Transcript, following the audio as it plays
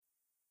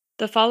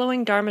The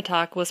following Dharma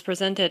talk was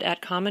presented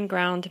at Common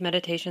Ground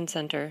Meditation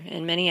Center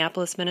in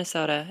Minneapolis,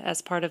 Minnesota,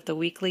 as part of the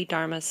weekly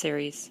Dharma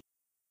series.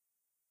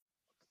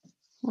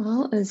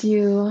 Well, as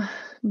you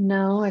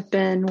know, I've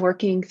been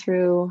working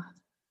through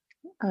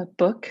a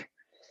book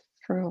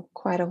for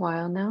quite a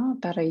while now,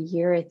 about a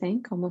year, I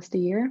think, almost a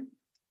year.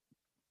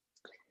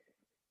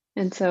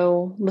 And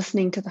so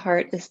Listening to the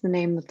Heart is the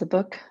name of the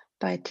book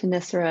by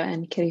Thanissara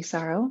and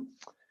Kitisaro.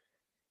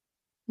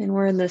 And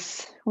we're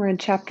in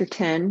chapter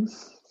 10.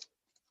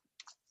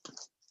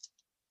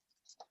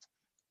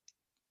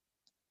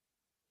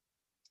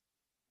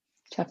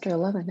 Chapter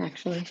 11,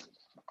 actually.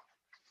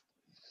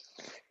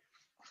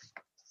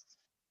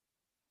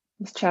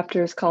 This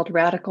chapter is called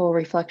Radical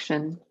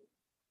Reflection.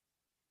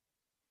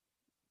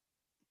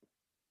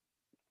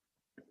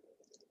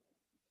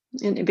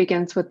 And it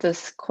begins with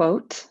this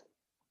quote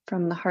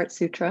from the Heart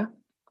Sutra.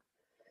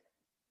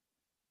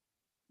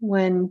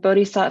 When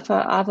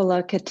Bodhisattva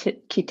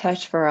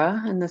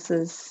Avalokiteshvara, and this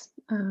is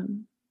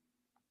the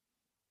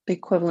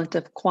equivalent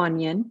of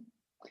Kuan Yin,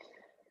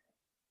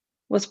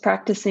 was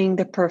practicing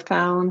the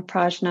profound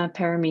prajna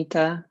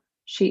paramita,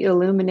 she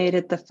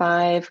illuminated the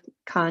 5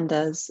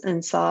 khandhas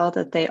and saw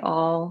that they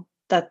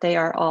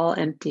are all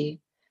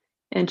empty,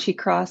 and she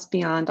crossed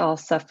beyond all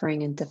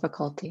suffering and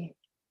difficulty.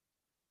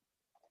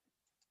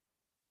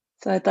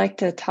 So I'd like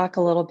to talk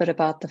a little bit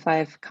about the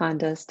 5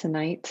 khandhas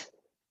tonight.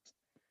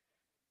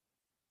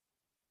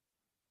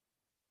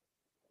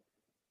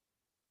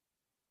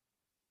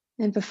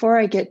 And before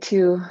I get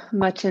too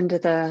much into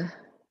the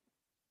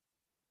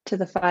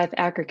 5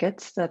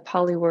 aggregates, the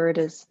Pali word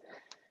is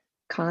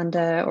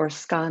khandha or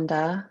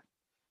skandha,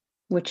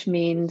 which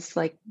means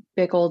like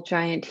big old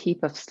giant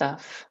heap of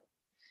stuff.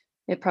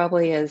 It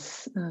probably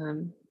is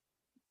a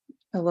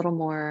little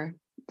more,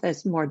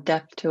 there's more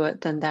depth to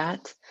it than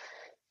that.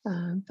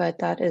 But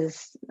that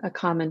is a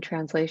common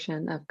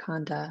translation of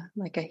khandha,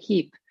 like a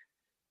heap.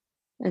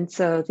 And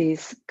so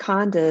these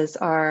khandhas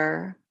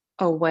are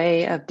a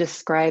way of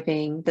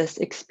describing this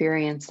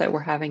experience that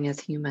we're having as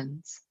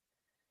humans.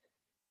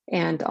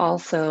 And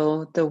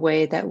also the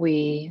way that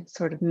we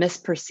sort of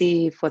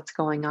misperceive what's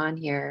going on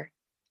here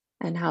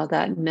and how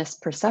that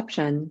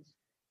misperception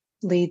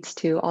leads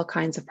to all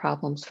kinds of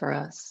problems for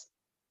us.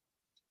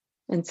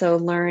 And so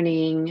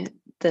learning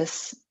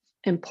this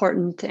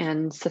important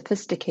and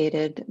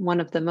sophisticated,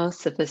 one of the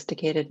most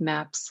sophisticated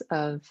maps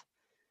of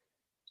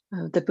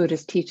the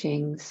Buddhist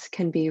teachings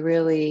can be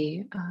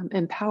really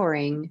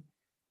empowering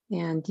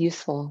and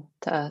useful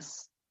to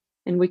us.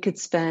 And we could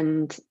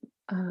spend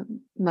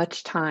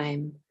much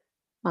time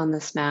on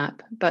this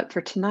map. But for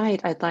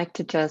tonight, I'd like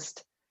to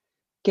just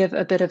give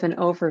a bit of an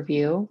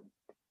overview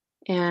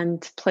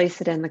and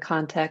place it in the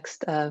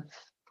context of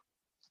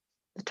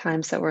the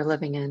times that we're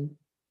living in.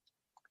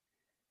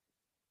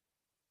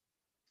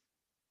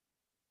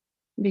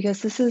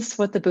 Because this is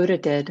what the Buddha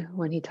did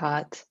when he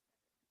taught.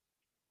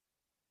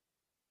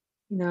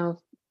 You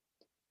know,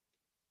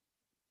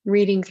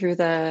 reading through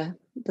the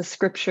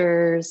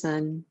scriptures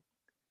and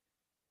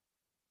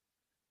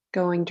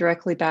going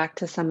directly back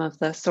to some of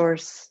the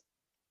source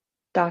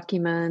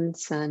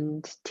documents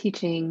and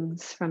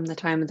teachings from the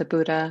time of the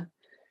Buddha,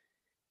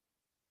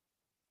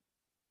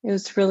 it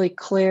was really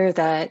clear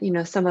that, you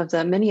know,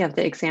 many of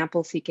the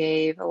examples he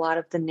gave, a lot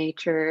of the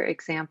nature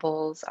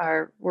examples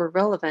were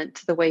relevant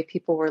to the way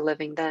people were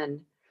living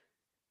then.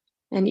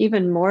 And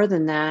even more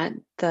than that,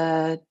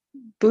 the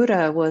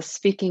Buddha was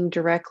speaking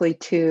directly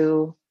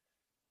to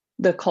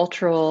the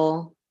culture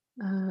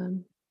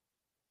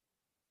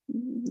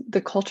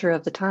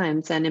of the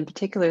times, and in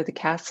particular the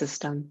caste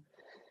system.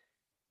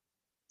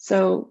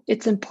 So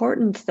it's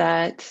important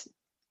that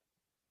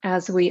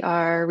as we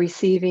are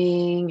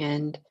receiving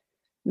and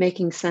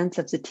making sense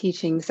of the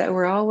teachings, that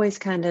we're always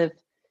kind of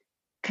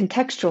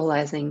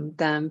contextualizing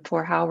them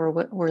for how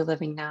we're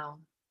living now.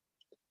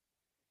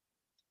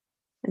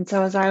 And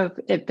so as I've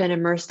been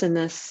immersed in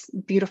this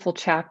beautiful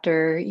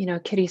chapter, you know,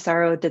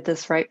 Kitisaro did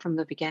this right from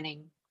the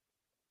beginning.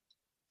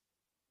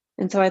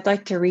 And so I'd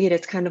like to read,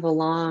 it's kind of a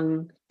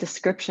long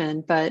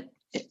description, but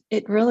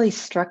it really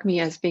struck me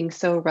as being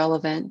so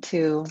relevant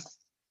to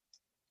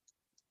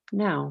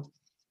now.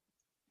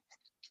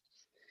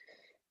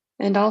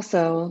 And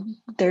also,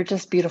 they're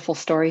just beautiful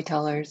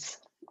storytellers.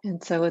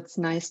 And so it's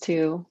nice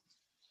to,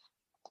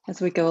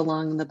 as we go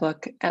along in the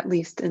book, at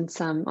least on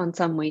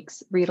some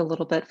weeks, read a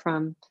little bit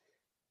from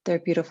their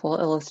beautiful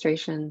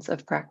illustrations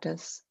of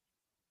practice.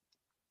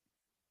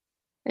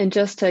 And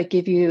just to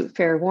give you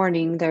fair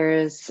warning, there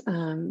is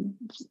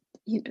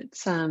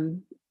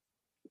some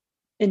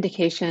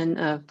indication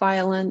of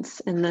violence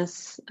in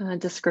this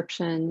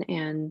description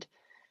and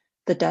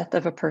the death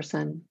of a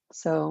person.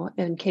 So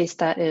in case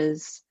that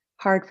is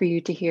hard for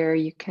you to hear,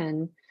 you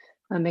can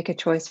make a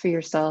choice for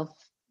yourself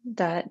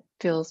that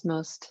feels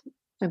most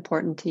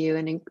important to you,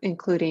 and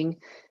including,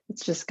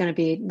 it's just going to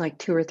be like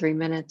 2 or 3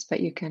 minutes,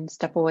 but you can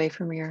step away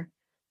from your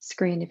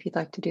screen if you'd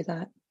like to do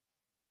that.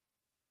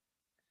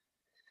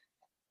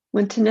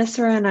 When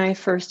Thanissara and I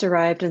first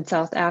arrived in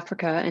South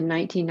Africa in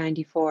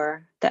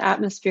 1994, the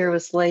atmosphere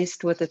was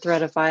laced with the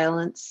threat of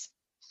violence,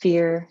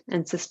 fear,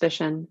 and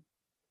suspicion.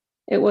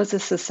 It was a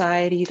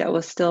society that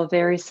was still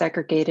very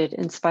segregated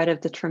in spite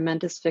of the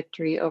tremendous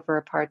victory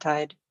over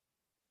apartheid.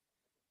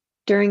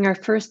 During our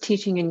first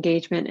teaching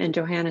engagement in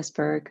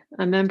Johannesburg,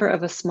 a member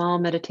of a small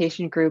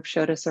meditation group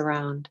showed us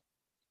around.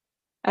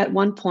 At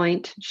one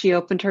point, she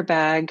opened her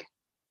bag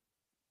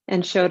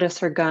and showed us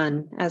her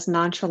gun as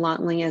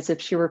nonchalantly as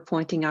if she were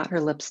pointing out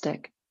her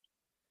lipstick.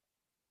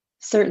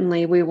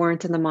 Certainly, we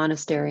weren't in the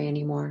monastery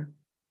anymore.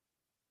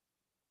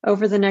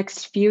 Over the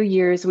next few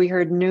years, we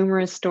heard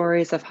numerous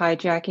stories of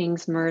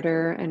hijackings,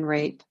 murder, and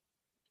rape.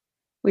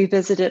 We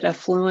visited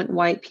affluent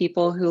white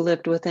people who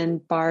lived within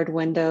barred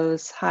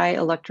windows, high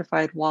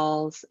electrified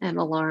walls, and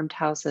alarmed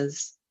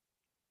houses.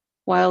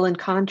 While in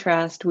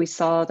contrast, we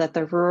saw that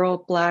the rural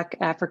Black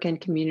African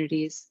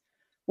communities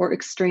were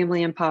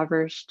extremely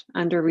impoverished,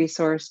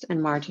 under-resourced, and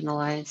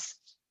marginalized.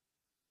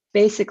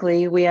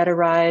 Basically, we had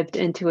arrived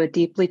into a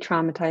deeply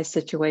traumatized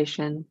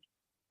situation,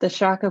 the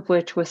shock of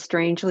which was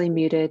strangely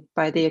muted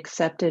by the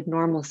accepted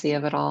normalcy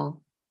of it all.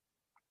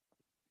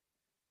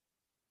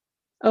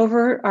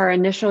 Over our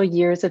initial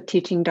years of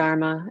teaching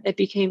Dharma, it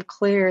became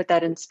clear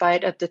that in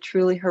spite of the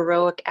truly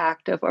heroic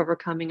act of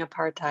overcoming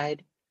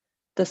apartheid,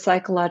 the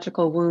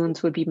psychological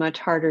wounds would be much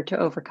harder to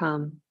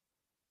overcome.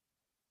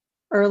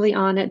 Early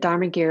on at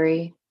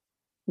Dharmagiri,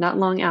 not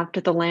long after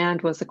the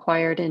land was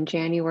acquired in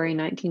January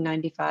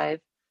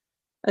 1995,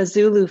 a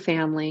Zulu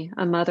family,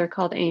 a mother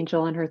called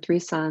Angel and her 3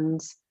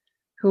 sons,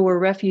 who were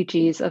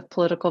refugees of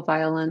political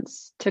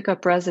violence, took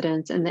up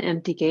residence in the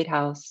empty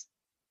gatehouse.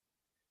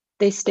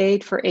 They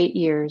stayed for 8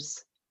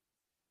 years.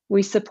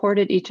 We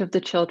supported each of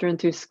the children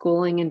through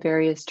schooling and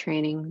various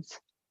trainings.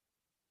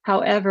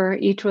 However,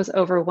 each was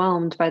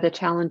overwhelmed by the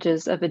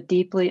challenges of a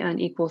deeply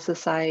unequal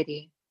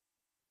society.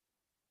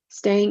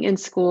 Staying in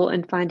school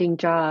and finding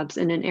jobs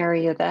in an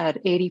area that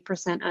had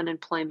 80%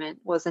 unemployment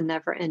was a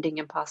never-ending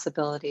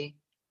impossibility.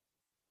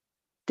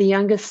 The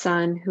youngest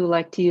son, who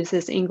liked to use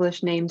his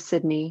English name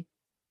Sydney,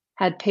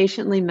 had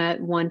patiently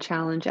met one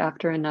challenge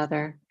after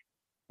another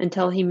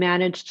until he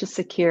managed to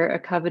secure a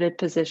coveted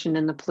position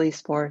in the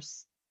police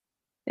force.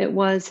 It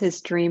was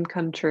his dream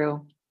come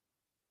true.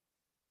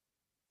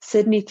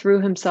 Sydney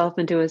threw himself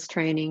into his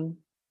training.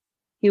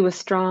 He was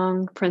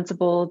strong,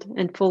 principled,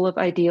 and full of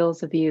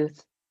ideals of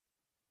youth.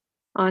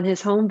 On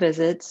his home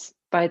visits,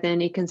 by then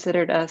he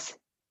considered us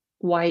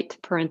white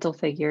parental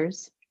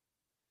figures,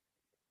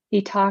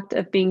 he talked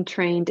of being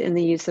trained in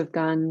the use of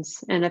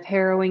guns and of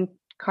harrowing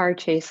car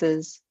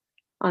chases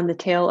on the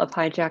tail of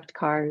hijacked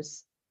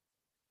cars.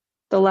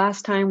 The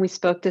last time we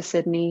spoke to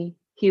Sydney,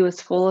 he was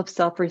full of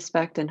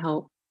self-respect and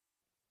hope.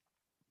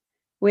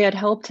 We had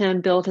helped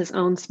him build his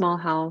own small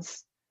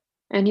house,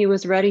 and he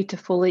was ready to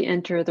fully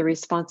enter the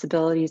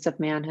responsibilities of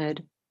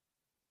manhood.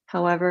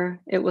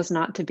 However, it was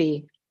not to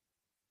be.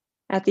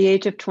 At the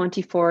age of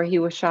 24, he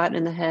was shot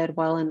in the head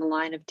while in the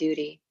line of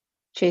duty,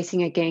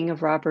 chasing a gang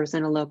of robbers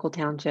in a local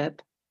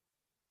township.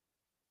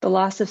 The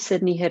loss of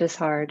Sydney hit us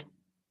hard.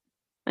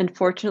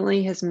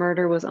 Unfortunately, his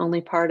murder was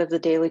only part of the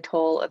daily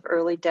toll of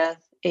early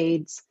death,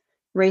 AIDS,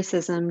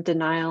 racism,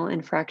 denial,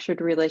 and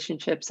fractured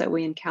relationships that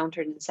we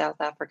encountered in South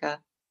Africa.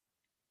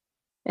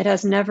 It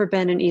has never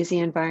been an easy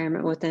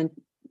environment within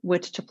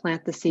which to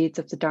plant the seeds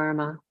of the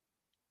Dharma.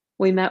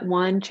 We met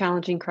one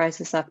challenging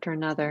crisis after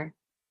another.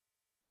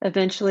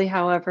 Eventually,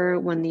 however,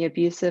 when the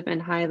abusive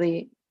and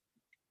highly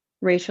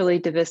racially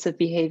divisive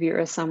behavior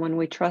of someone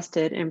we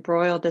trusted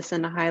embroiled us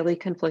in a highly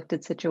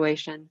conflicted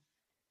situation,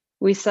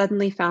 we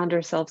suddenly found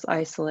ourselves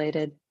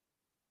isolated.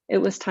 It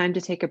was time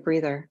to take a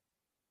breather.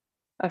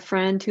 A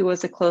friend who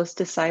was a close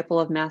disciple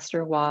of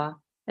Master Hua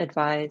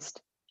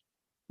advised,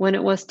 when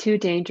it was too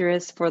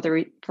dangerous for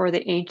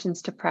the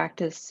ancients to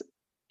practice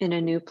in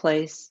a new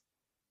place,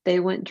 they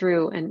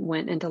withdrew and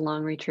went into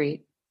long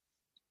retreat.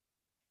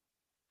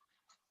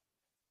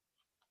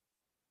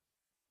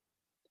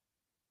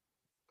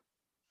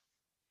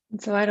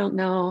 And so I don't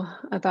know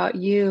about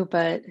you,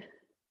 but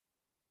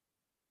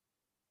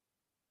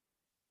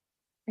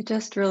I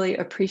just really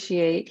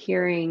appreciate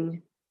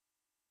hearing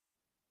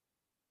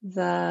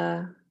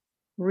the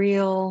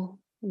real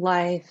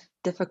life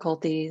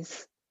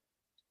difficulties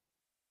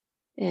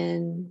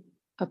in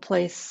a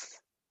place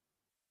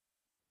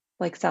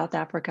like South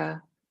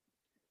Africa.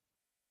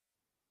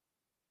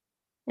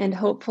 And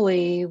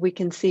hopefully we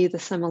can see the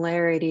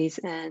similarities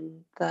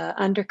and the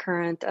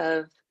undercurrent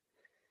of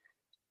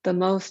the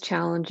most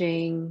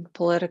challenging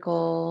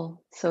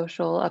political,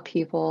 social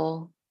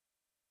upheaval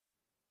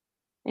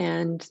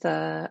and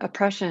the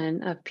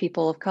oppression of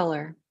people of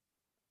color.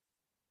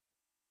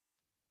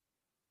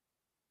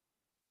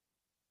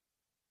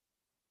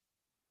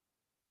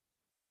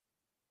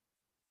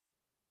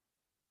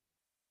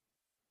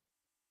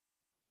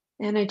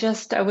 And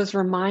I was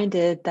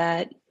reminded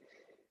that,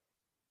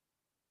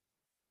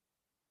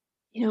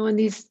 in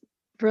these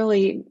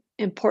really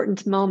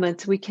important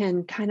moments, we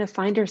can kind of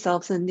find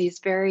ourselves in these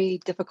very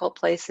difficult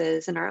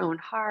places in our own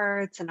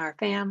hearts and our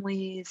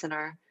families and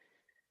our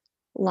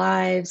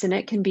lives. And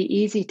it can be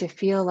easy to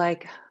feel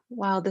like,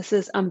 wow, this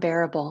is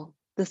unbearable.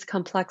 This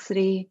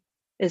complexity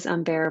is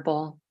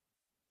unbearable.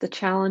 The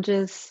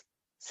challenges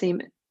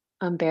seem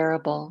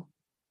unbearable.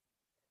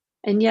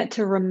 And yet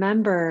to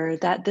remember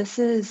that this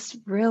is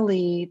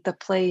really the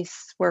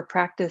place where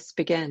practice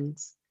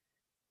begins,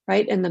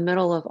 right in the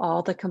middle of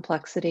all the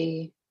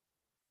complexity,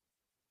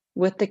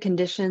 with the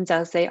conditions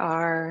as they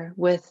are,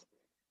 with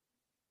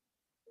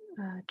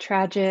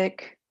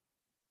tragic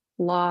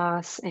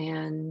loss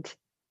and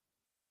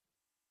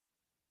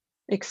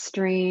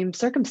extreme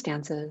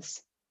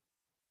circumstances,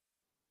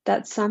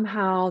 that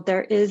somehow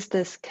there is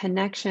this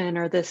connection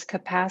or this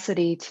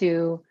capacity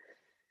to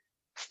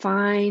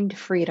find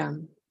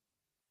freedom,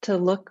 to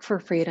look for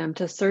freedom,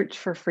 to search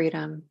for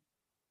freedom,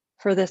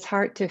 for this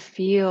heart to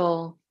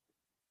feel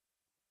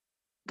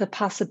the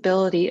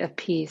possibility of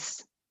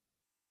peace,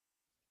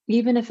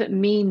 even if it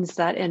means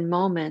that in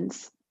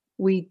moments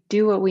we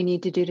do what we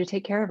need to do to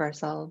take care of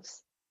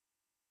ourselves.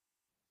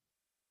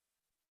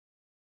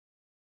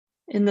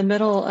 In the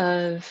middle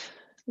of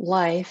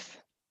life,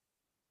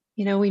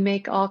 we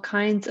make all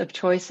kinds of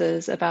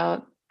choices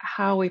about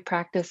how we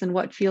practice and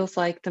what feels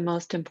like the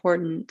most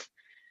important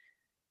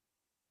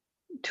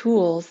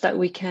tools that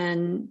we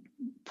can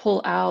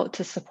pull out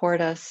to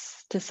support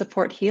us, to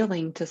support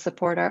healing, to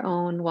support our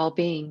own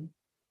well-being.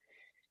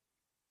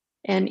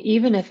 And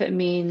even if it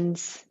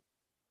means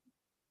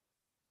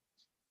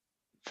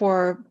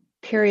for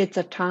periods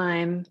of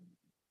time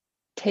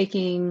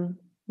taking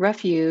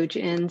refuge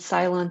in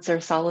silence or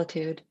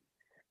solitude.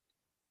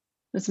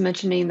 I was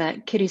mentioning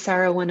that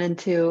Kitisaro went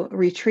into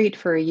retreat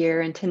for a year,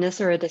 and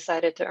Thanissara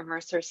decided to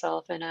immerse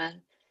herself in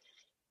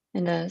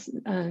a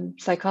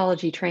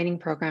psychology training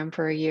program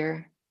for a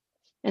year.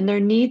 And their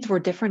needs were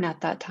different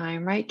at that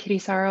time, right?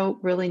 Kitisaro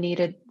really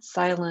needed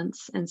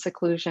silence and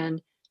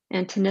seclusion,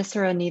 and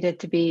Thanissara needed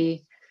to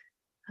be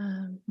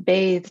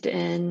bathed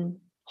in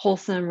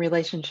wholesome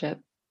relationship.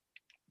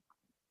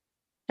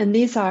 And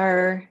these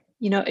are,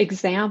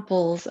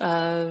 examples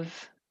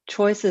of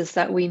choices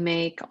that we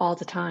make all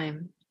the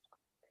time.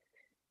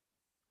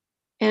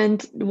 And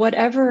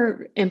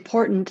whatever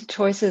important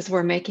choices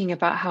we're making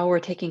about how we're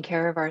taking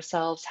care of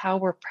ourselves, how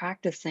we're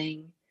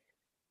practicing,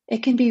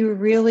 it can be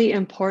really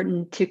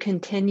important to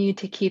continue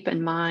to keep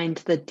in mind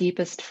the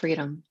deepest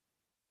freedom.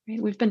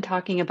 Right? We've been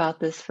talking about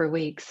this for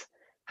weeks,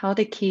 how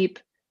to keep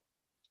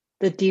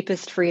the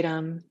deepest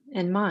freedom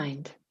in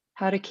mind,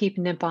 how to keep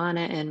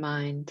nibbana in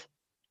mind,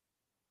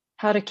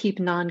 how to keep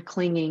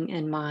non-clinging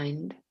in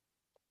mind.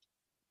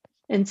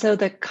 And so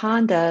the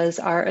khandhas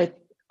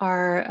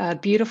are a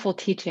beautiful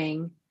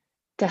teaching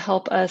to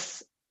help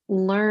us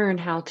learn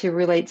how to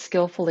relate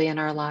skillfully in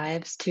our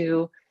lives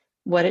to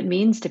what it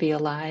means to be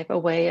alive, a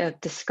way of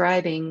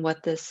describing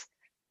what this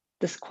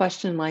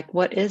question, like,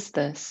 what is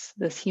this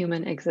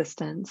human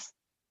existence?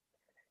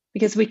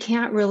 Because we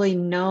can't really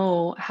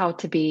know how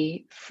to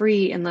be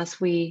free unless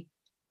we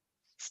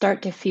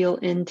start to feel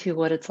into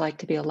what it's like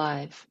to be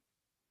alive.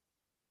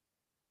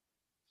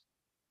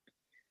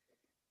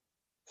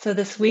 So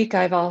this week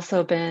I've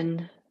also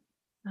been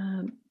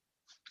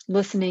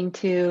listening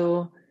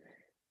to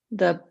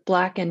the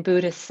Black and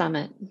Buddhist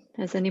Summit.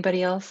 Has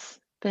anybody else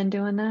been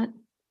doing that?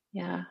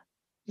 Yeah,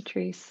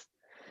 Patrice,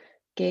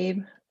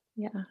 Gabe,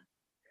 yeah.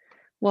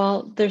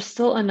 Well, there's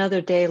still another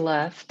day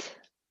left,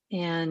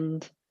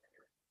 and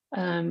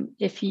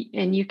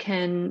you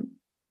can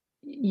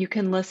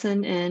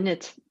listen in.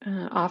 It's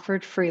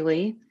offered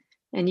freely,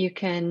 and you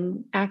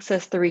can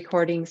access the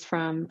recordings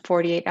from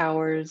 48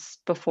 hours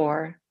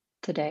before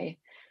today.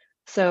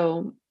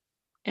 So,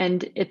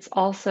 and it's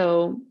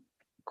also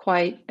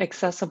quite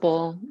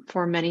accessible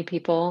for many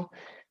people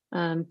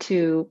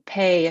to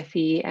pay a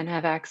fee and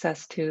have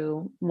access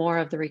to more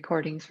of the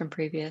recordings from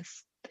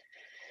previous.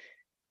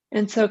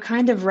 And so,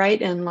 kind of right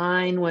in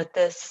line with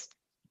this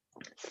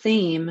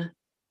theme,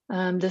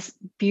 this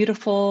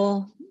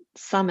beautiful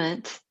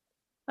summit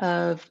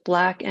of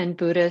Black and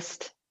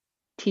Buddhist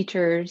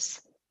teachers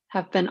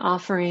have been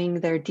offering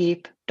their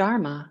deep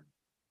Dharma.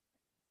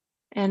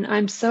 And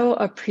I'm so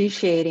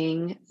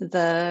appreciating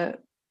the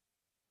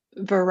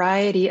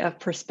variety of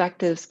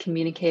perspectives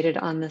communicated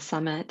on the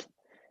summit.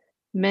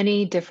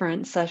 Many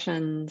different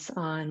sessions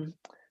on,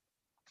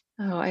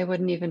 I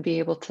wouldn't even be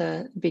able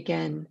to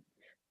begin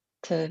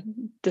to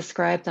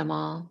describe them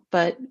all,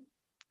 but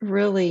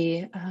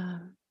really,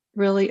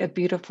 really a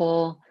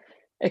beautiful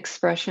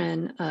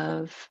expression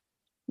of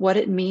what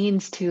it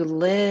means to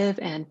live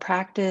and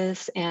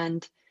practice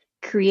and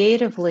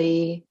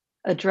creatively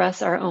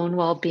address our own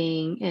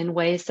well-being in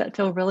ways that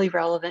feel really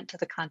relevant to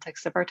the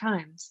context of our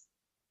times.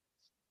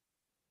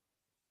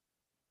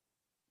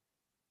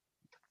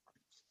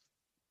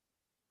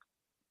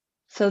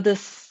 So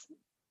this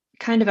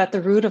kind of at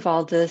the root of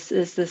all this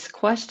is this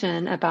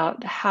question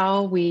about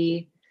how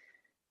we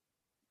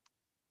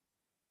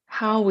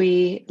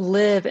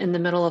live in the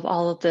middle of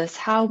all of this,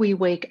 how we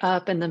wake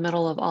up in the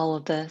middle of all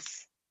of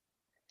this.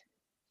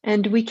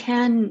 And we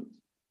can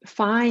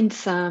find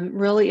some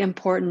really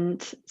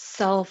important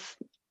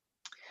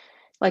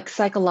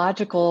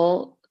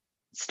psychological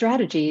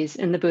strategies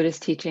in the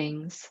Buddhist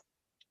teachings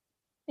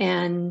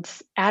and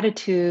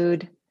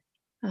attitude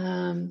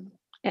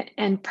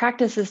and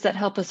practices that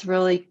help us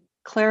really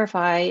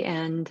clarify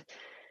and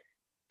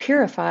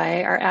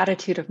purify our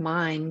attitude of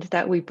mind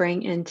that we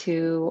bring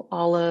into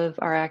all of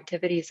our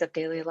activities of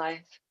daily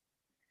life.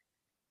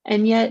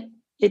 And yet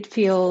it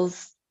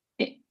feels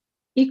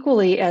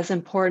equally as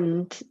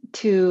important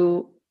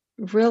to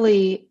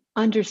really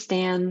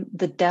understand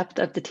the depth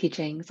of the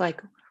teachings.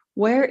 Like,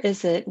 where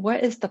is it?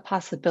 What is the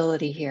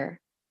possibility here?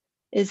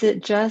 Is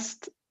it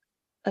just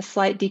a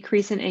slight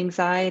decrease in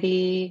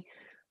anxiety,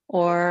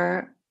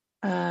 or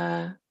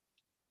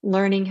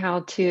learning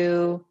how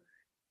to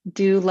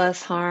do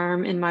less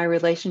harm in my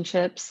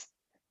relationships?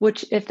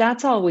 Which, if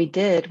that's all we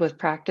did with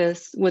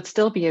practice, would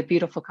still be a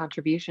beautiful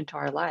contribution to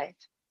our life.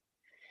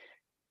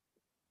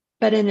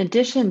 But in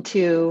addition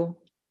to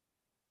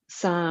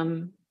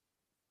some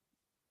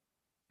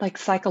like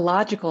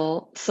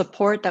psychological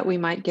support that we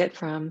might get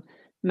from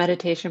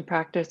meditation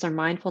practice or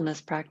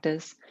mindfulness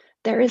practice,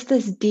 there is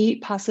this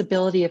deep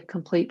possibility of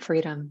complete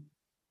freedom.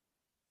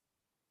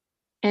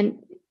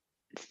 And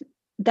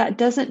that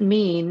doesn't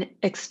mean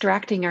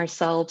extracting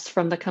ourselves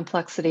from the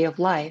complexity of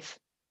life,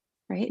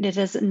 right? It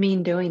doesn't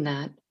mean doing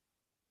that.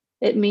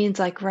 It means,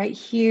 like, right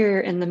here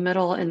in the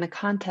middle, in the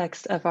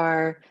context of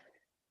our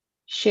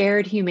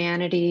shared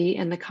humanity,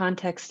 in the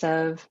context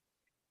of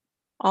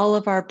all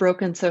of our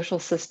broken social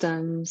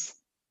systems,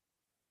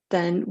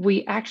 then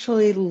we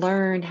actually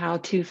learn how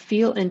to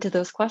feel into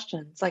those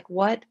questions. Like,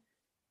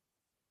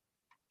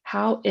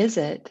 how is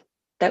it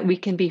that we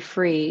can be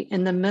free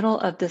in the middle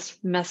of this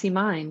messy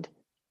mind,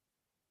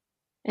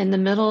 in the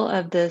middle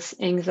of this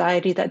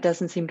anxiety that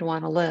doesn't seem to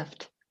want to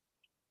lift,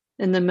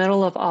 in the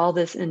middle of all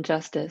this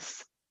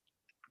injustice?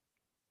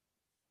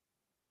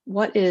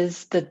 What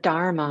is the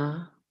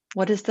Dharma?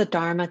 What does the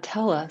Dharma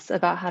tell us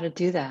about how to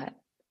do that?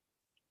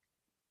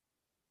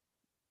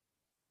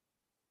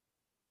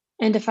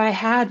 And if I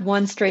had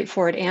one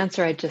straightforward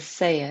answer, I'd just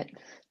say it,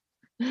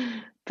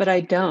 but I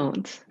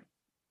don't.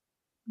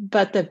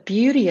 But the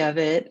beauty of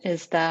it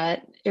is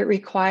that it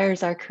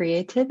requires our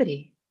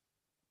creativity.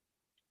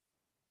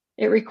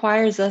 It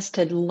requires us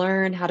to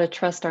learn how to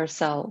trust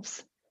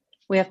ourselves.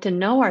 We have to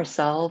know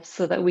ourselves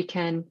so that we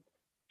can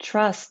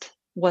trust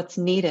what's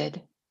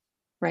needed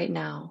right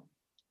now,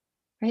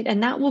 right?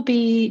 And that will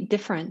be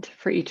different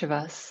for each of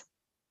us.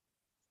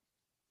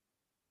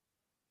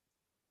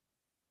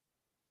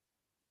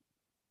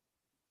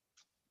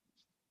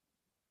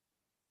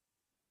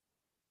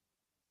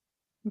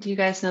 Do you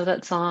guys know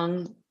that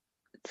song?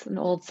 It's an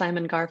old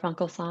Simon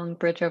Garfunkel song,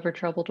 Bridge Over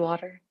Troubled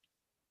Water.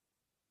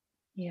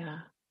 Yeah,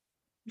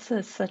 this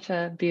is such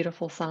a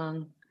beautiful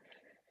song.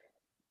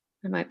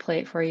 I might play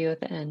it for you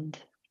at the end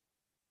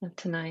of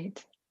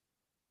tonight.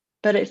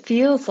 But it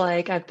feels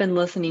like I've been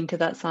listening to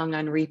that song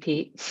on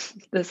repeat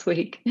this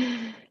week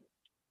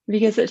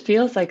because it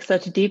feels like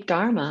such deep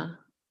Dharma.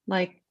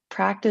 Like,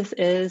 practice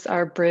is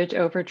our bridge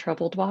over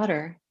troubled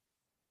water.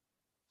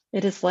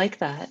 It is like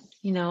that,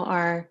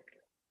 our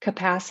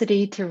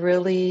capacity to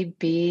really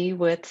be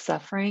with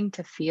suffering,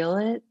 to feel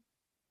it,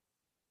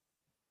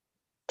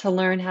 to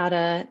learn how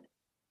to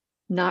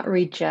not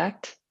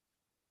reject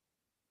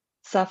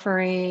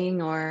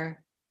suffering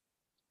or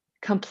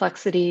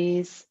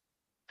complexities,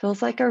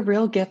 feels like a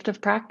real gift of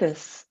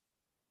practice.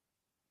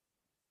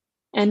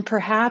 And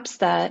perhaps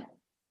that,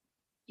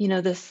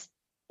 this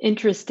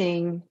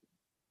interesting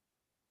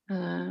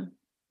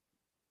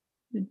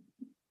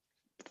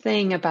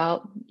thing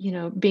about,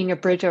 being a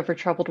bridge over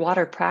troubled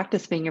water,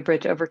 practice being a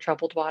bridge over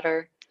troubled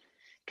water,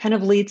 kind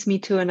of leads me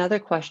to another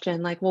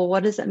question, like, well,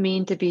 what does it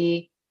mean to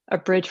be a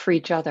bridge for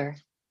each other?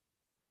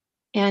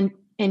 And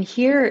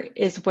here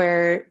is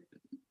where,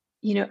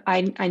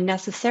 I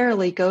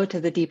necessarily go to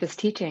the deepest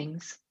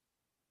teachings,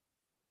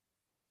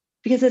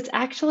 because it's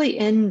actually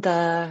in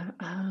the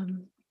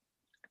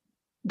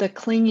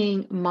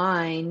clinging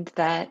mind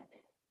that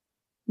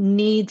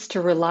needs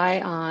to rely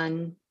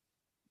on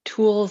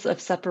tools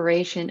of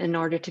separation in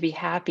order to be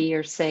happy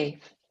or safe.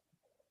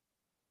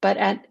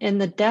 But in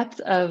the depth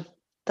of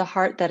the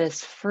heart that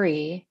is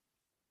free,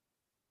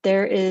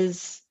 there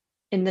is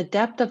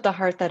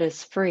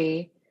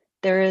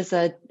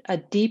a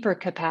deeper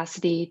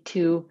capacity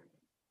to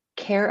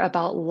care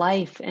about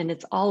life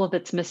and all of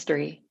its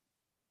mystery.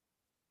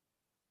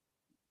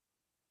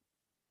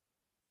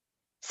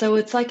 So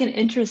it's like an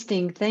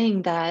interesting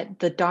thing that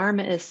the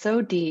Dharma is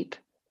so deep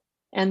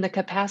and the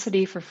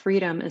capacity for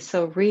freedom is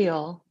so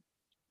real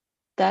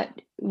that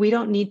we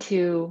don't need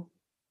to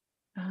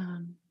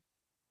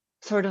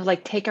sort of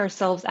like take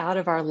ourselves out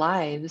of our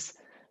lives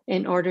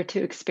in order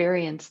to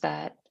experience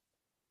that.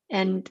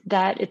 And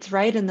that it's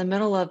right in the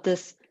middle of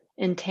this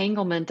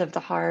entanglement of the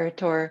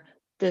heart, or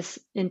this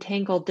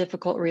entangled,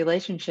 difficult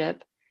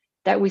relationship,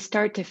 that we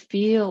start to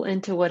feel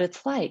into what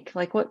it's like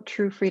what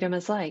true freedom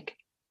is like.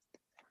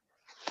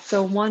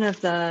 So one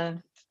of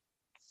the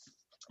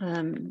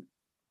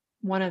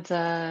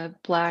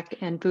Black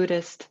and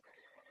Buddhist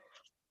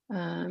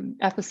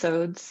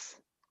episodes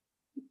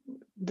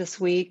this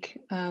week,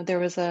 there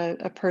was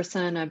a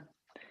person,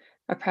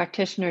 a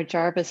practitioner,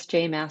 Jarvis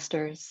J.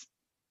 Masters,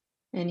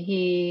 and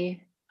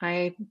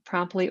I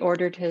promptly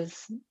ordered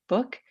his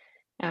book,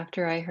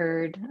 after I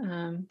heard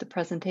the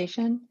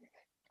presentation.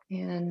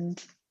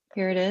 And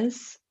here it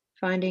is,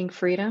 Finding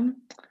Freedom.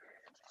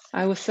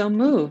 I was so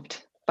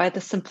moved by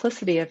the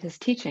simplicity of his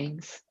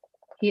teachings.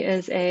 He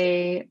is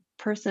a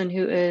person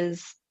who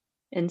is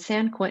in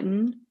San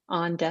Quentin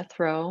on death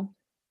row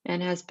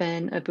and has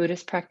been a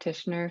Buddhist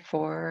practitioner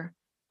for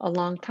a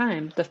long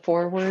time. The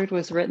foreword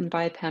was written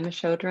by Pema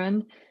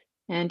Chodron,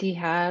 and he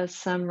has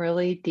some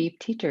really deep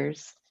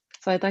teachers.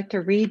 So I'd like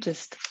to read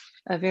just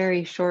a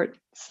very short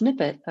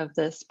snippet of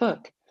this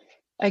book.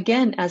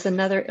 Again, as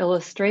another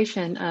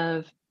illustration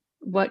of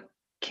what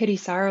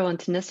Kitisaro and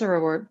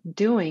Thanissara were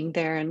doing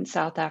there in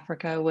South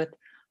Africa with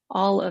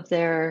all of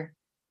their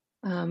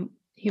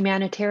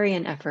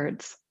humanitarian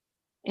efforts,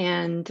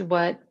 and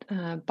what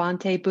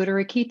Bhante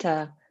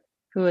Buddharakita,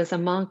 who is a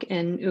monk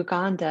in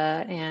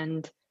Uganda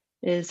and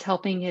is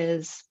helping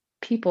his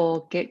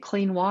people get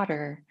clean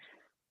water,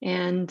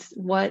 and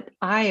what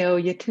Io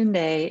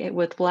Yatunde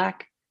with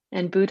Black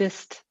and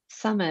Buddhist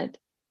Summit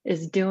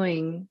is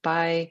doing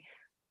by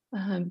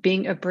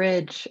being a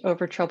bridge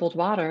over troubled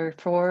water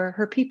for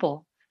her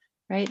people,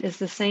 right? Is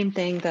the same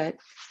thing that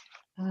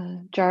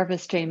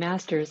Jarvis J.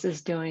 Masters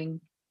is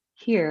doing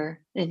here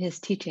in his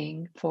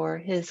teaching for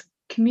his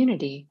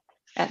community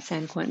at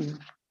San Quentin.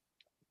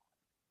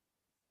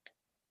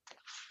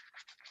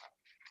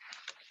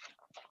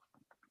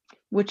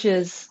 Which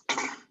is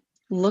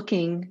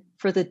looking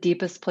for the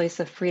deepest place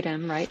of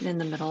freedom right in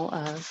the middle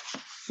of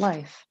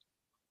life.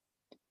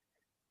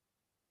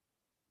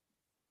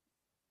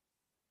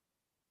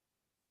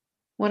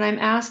 When I'm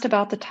asked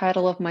about the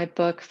title of my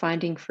book,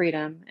 Finding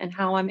Freedom, and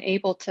how I'm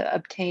able to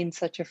obtain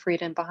such a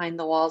freedom behind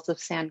the walls of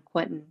San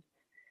Quentin,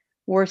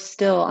 worse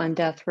still on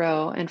death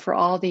row, and for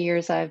all the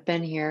years I've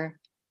been here,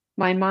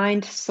 my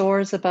mind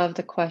soars above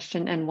the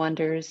question and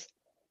wonders,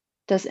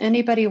 does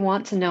anybody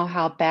want to know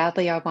how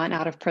badly I want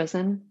out of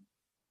prison?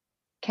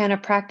 Can a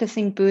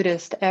practicing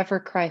Buddhist ever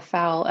cry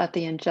foul at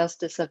the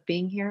injustice of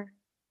being here?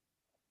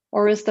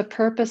 Or is the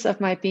purpose of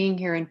my being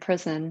here in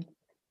prison,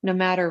 no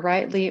matter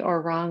rightly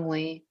or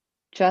wrongly,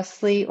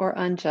 justly or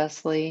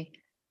unjustly,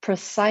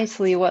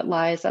 precisely what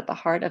lies at the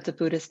heart of the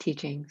Buddhist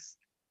teachings?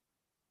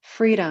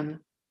 Freedom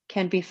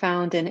can be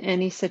found in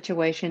any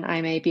situation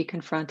I may be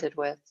confronted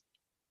with.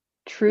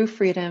 True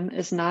freedom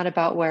is not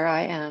about where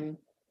I am,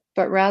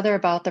 but rather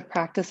about the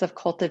practice of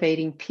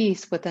cultivating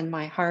peace within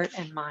my heart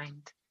and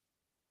mind.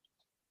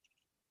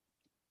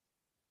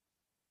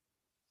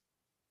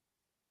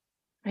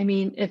 I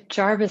mean, if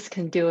Jarvis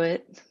can do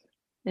it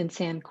in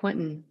San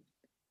Quentin,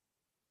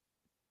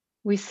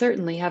 we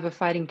certainly have a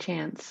fighting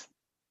chance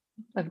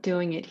of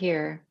doing it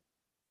here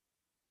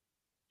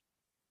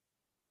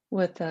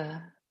with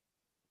the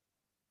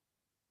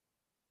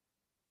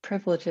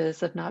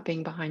privileges of not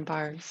being behind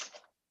bars.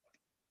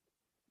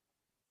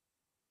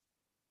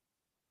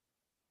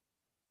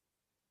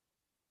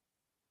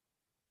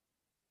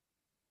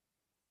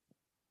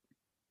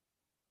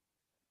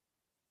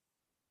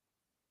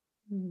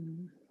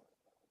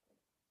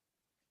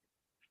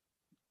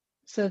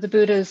 So the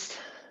Buddha's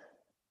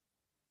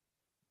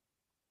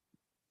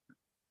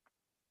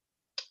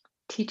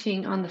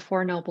teaching on the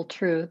Four Noble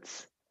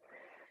Truths,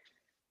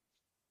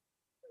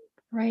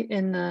 right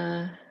in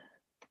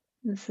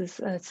this is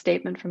a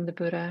statement from the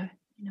Buddha,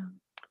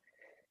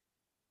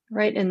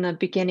 right in the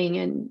beginning,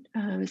 and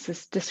it's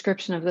this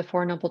description of the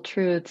Four Noble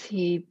Truths.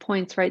 He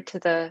points right to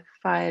the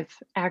 5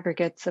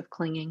 aggregates of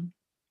clinging.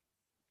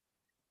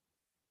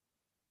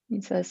 He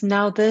says,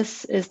 now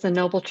this is the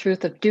noble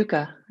truth of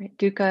dukkha. Right?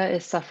 Dukkha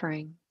is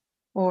suffering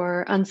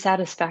or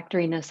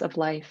unsatisfactoriness of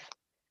life.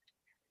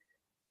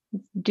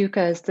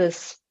 Dukkha is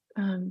this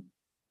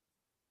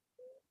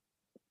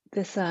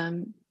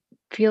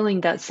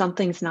feeling that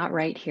something's not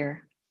right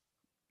here.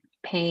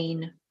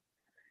 Pain.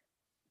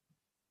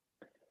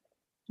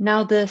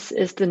 Now this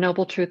is the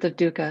noble truth of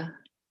dukkha.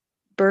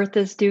 Birth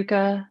is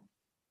dukkha,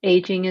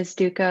 aging is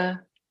dukkha,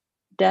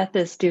 death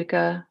is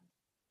dukkha,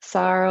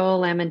 sorrow,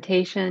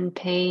 lamentation,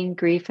 pain,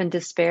 grief, and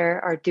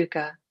despair are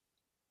dukkha.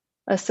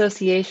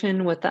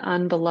 Association with the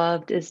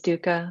unbeloved is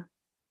dukkha.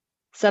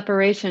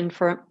 Separation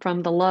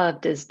from the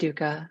loved is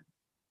dukkha.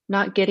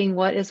 Not getting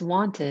what is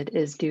wanted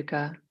is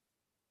dukkha.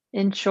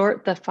 In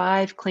short, the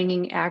 5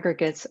 clinging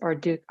aggregates are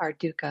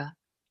dukkha,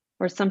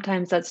 or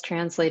sometimes that's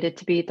translated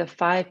to be the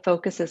 5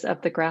 focuses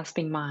of the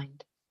grasping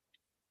mind.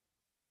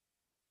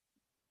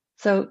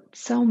 So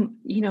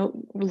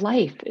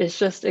life is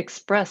just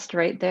expressed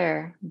right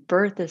there.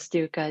 Birth is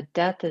dukkha,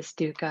 death is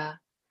dukkha,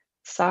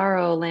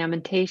 sorrow,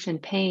 lamentation,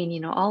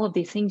 pain, all of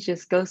these things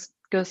just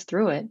goes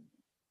through it.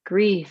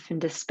 Grief and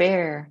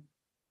despair,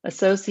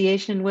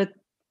 association with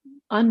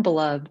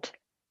unbeloved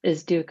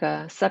is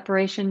dukkha,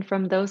 separation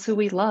from those who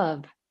we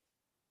love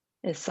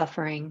is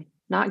suffering,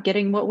 not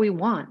getting what we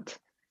want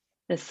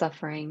is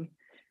suffering.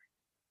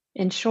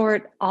 In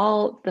short,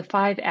 all the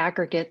 5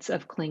 aggregates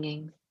of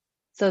clinging.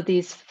 So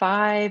these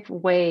 5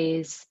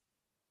 ways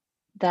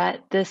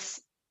that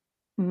this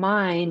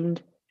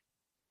mind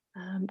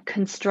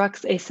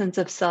constructs a sense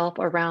of self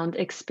around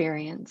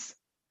experience.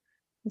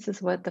 This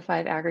is what the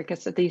 5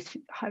 aggregates are, these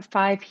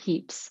 5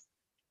 heaps.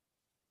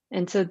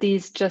 And so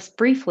these just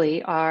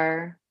briefly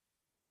are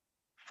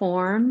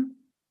form,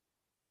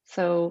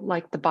 so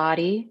like the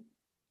body,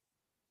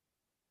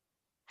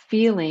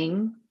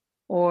 feeling,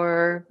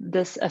 or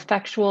this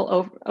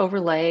effectual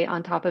overlay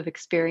on top of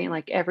experience.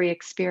 Like every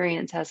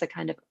experience has a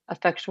kind of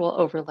effectual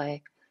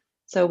overlay.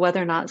 So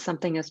whether or not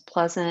something is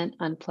pleasant,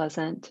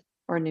 unpleasant,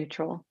 or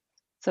neutral.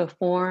 So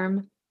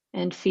form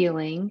and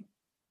feeling,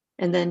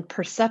 and then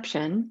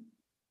perception,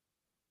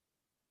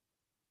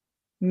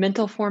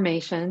 mental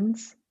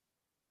formations,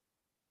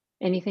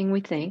 anything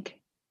we think,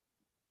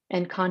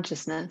 and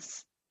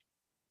consciousness,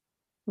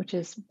 which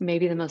is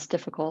maybe the most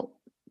difficult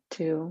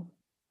to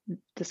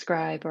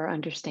describe or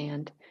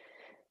understand.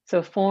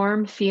 So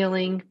form,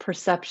 feeling,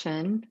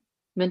 perception,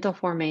 mental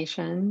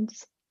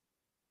formations,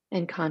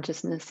 and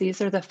consciousness.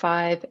 These are the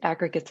 5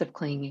 aggregates of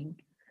clinging,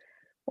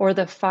 or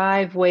the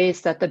 5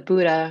 ways that the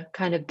Buddha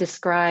kind of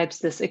describes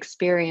this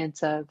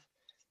experience of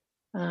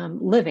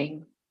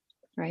living,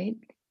 right?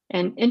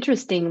 And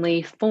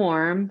interestingly,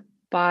 form,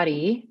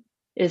 body,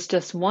 is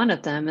just one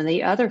of them, and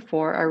the other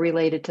 4 are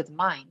related to the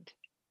mind,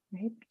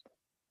 right?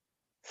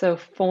 So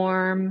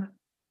form,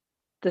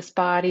 this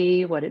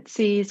body, what it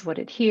sees, what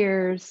it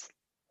hears,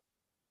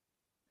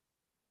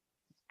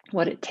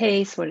 what it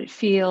tastes, what it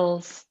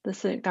feels.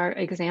 This are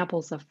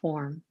examples of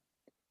form.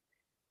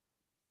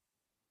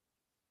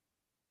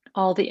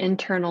 All the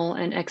internal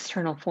and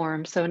external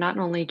forms. So not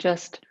only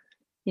just,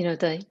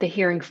 the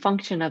hearing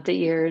function of the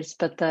ears,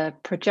 but the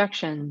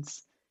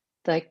projections,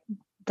 the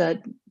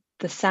the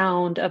the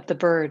sound of the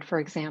bird, for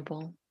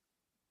example.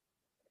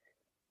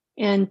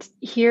 And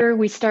here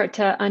we start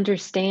to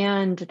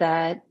understand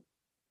that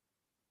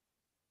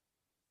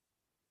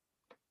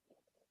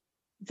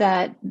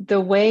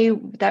the way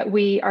that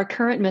our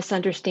current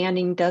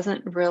misunderstanding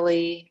doesn't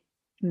really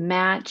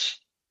match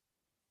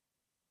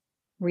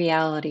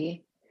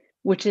reality,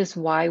 which is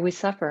why we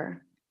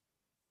suffer.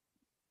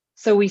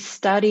 So we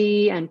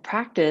study and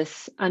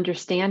practice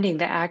understanding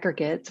the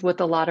aggregates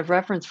with a lot of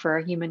reference for our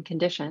human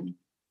condition,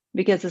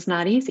 because it's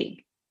not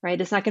easy, right?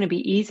 It's not going to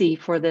be easy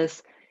for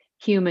this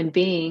human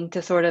being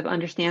to sort of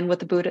understand what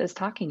the Buddha is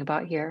talking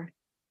about here.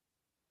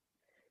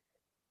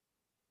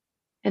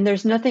 And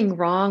there's nothing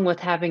wrong with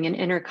having an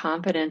inner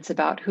confidence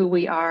about who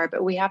we are,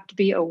 but we have to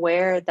be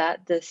aware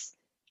that this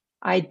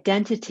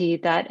identity,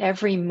 that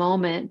every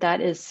moment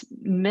that is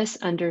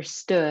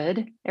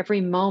misunderstood, every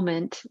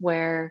moment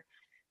where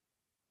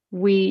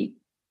we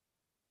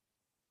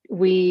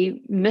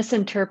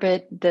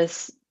misinterpret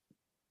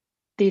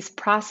these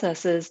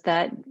processes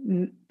that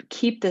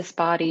keep this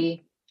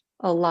body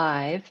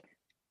alive,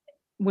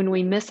 when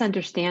we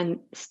misunderstand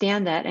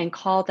that and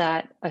call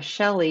that a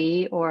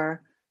Shelly,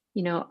 or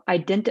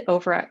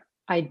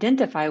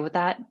identify with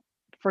that,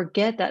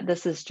 forget that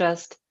this is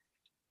just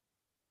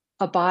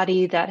a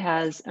body that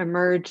has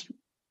emerged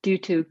due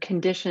to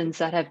conditions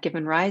that have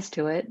given rise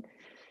to it,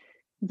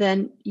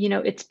 then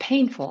it's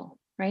painful,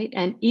 right?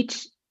 And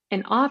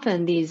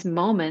often these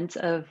moments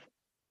of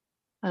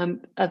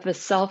a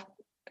self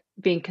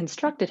being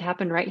constructed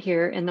happen right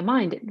here in the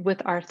mind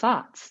with our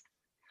thoughts.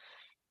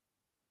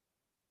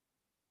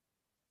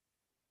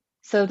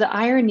 So the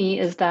irony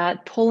is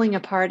that pulling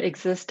apart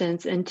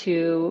existence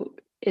into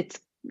its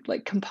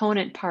like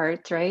component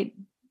parts, right?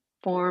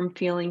 Form,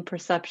 feeling,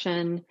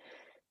 perception,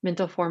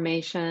 mental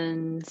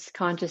formations,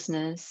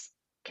 consciousness,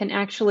 can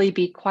actually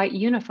be quite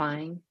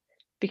unifying,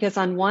 because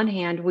on one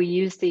hand, we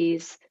use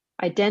these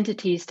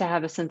identities to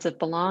have a sense of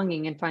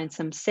belonging and find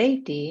some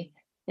safety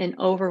in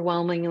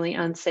overwhelmingly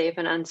unsafe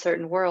and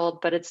uncertain world,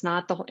 but it's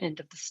not the end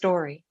of the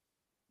story.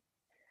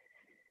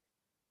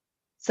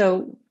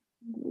 So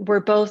we're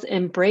both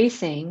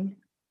embracing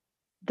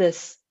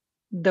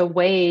the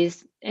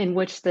ways in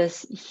which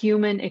this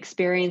human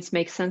experience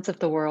makes sense of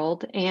the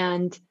world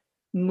and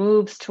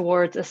moves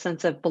towards a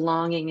sense of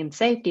belonging and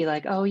safety.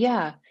 Like, oh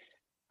yeah,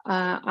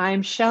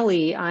 I'm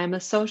Shelly, I'm a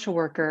social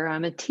worker,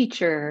 I'm a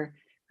teacher,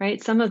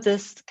 right? Some of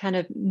this kind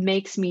of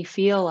makes me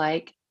feel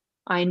like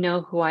I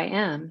know who I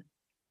am.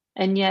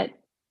 And yet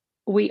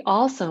we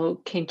also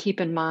can keep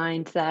in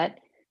mind that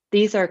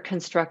these are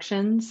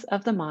constructions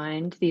of the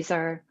mind. These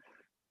are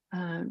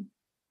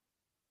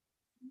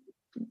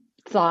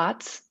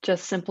thoughts,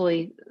 just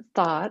simply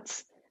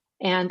thoughts.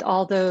 And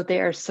although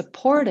they are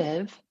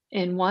supportive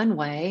in one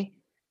way,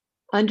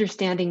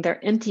 understanding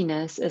their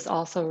emptiness is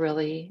also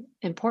really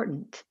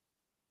important.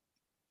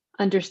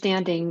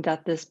 Understanding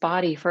that this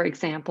body, for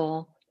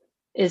example,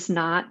 is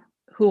not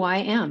who I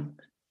am.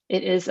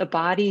 It is a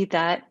body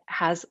that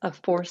has a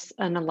force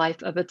and a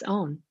life of its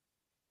own,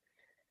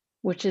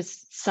 which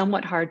is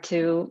somewhat hard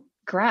to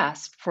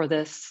grasp for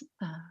this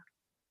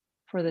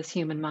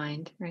human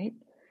mind, right?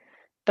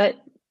 But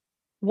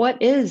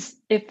what is,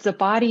 if the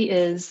body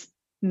is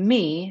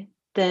me,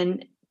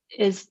 then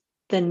is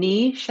the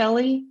knee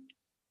Shelly,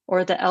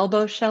 or the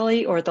elbow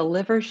Shelly, or the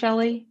liver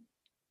Shelly?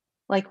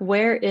 Like,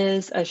 where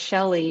is a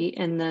Shelly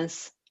in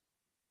this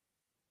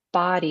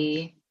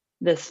body,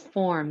 this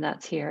form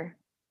that's here?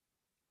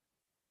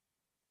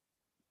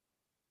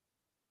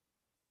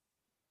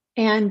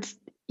 And,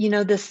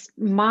 this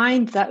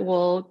mind that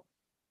will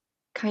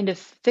kind of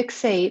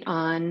fixate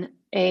on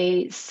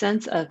a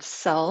sense of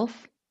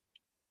self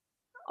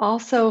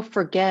also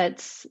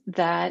forgets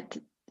that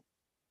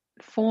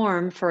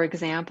form, for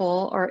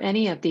example, or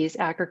any of these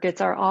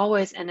aggregates are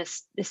always in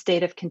a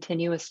state of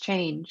continuous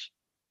change.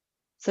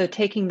 So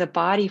taking the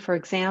body, for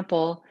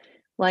example,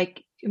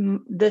 like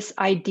this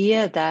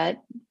idea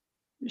that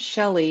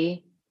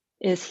Shelly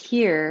is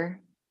here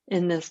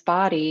in this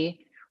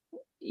body,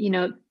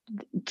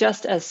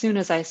 just as soon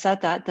as I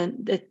said that,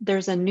 then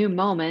there's a new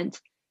moment.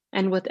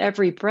 And with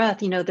every breath,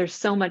 there's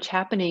so much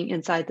happening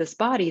inside this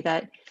body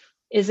that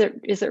is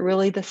it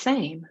really the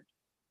same?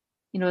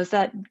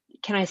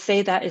 Can I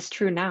say that is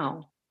true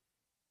now?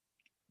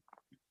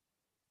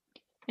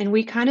 And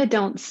we kind of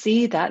don't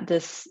see that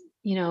this,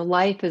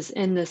 life is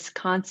in this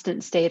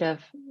constant state of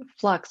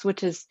flux,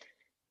 which is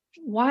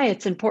why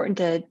it's important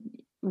to,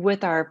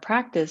 with our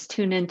practice,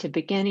 tune into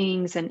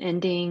beginnings and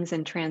endings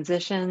and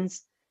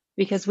transitions,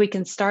 because we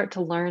can start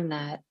to learn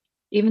that,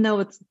 even though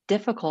it's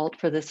difficult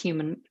for this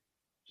human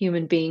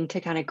being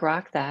to kind of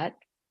grok that,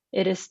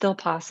 it is still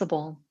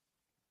possible.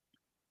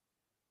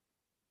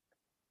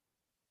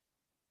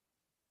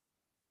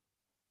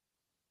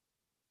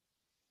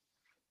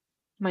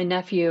 My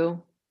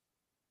nephew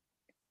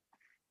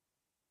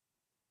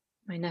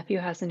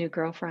has a new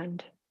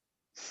girlfriend,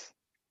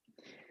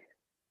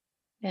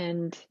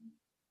 and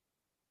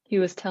he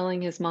was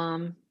telling his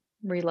mom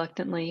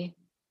reluctantly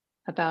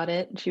about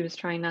it. She was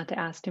trying not to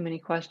ask too many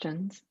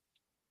questions.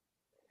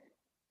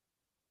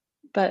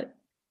 But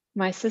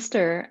my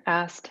sister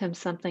asked him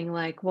something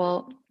like,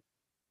 well,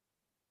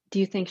 do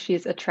you think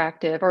she's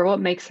attractive, or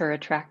what makes her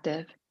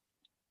attractive?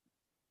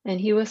 And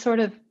he was sort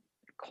of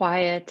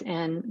quiet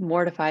and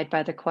mortified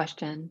by the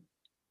question,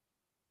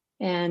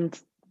 and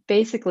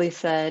basically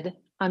said,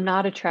 I'm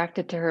not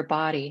attracted to her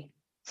body.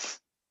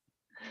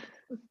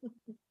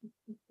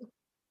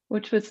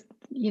 Which was,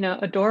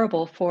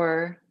 adorable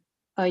for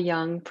a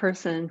young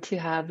person to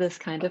have this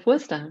kind of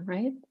wisdom,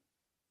 right?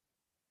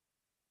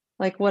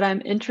 Like, what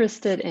I'm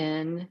interested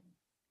in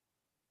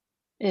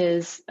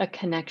is a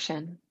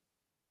connection.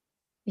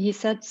 He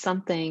said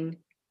something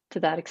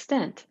to that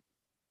extent.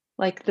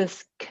 Like,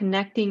 this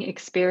connecting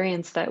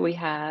experience that we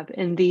have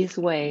in these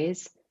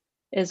ways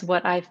is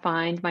what I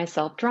find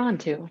myself drawn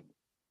to.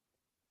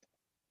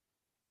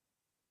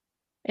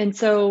 And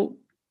so,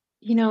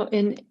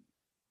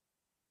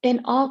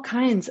 in all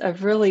kinds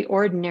of really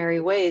ordinary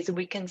ways,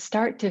 we can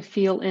start to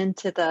feel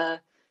into the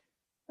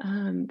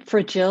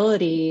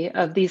fragility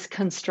of these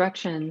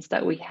constructions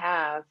that we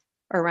have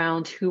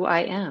around who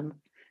I am.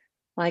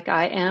 Like,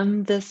 I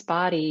am this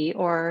body,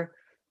 or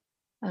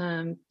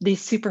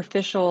these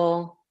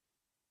superficial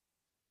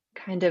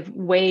kind of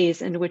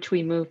ways in which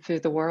we move through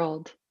the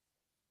world.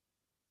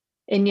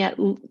 And yet,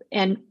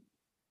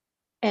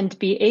 and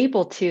be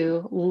able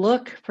to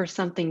look for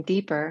something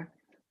deeper,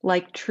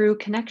 like true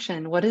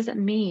connection. What does it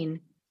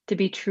mean to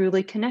be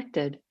truly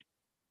connected?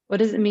 What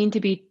does it mean to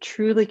be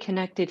truly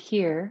connected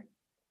here?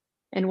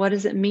 And what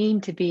does it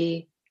mean to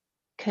be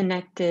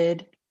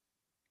connected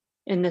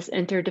in this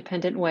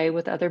interdependent way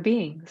with other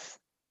beings?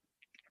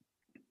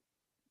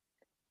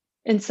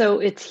 And so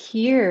it's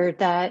here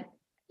that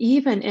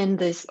even in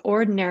this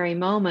ordinary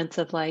moments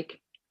of like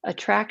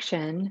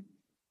attraction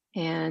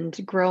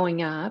and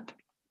growing up,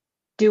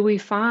 do we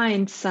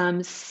find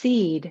some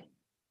seed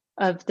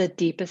of the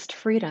deepest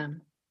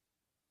freedom?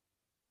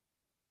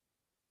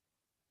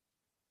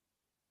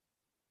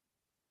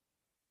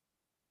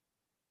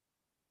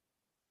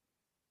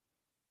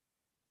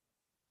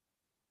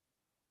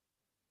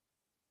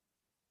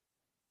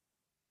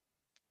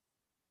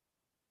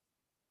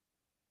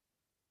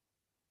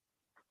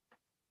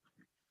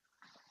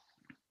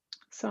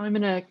 So I'm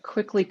going to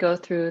quickly go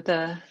through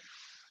a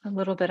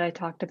little bit I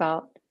talked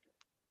about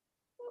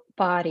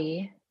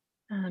body,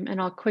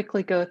 and I'll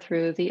quickly go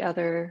through the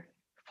other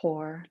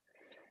four,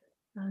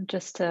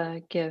 just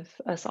to give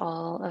us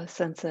all a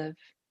sense of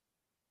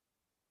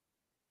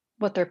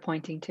what they're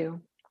pointing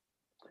to.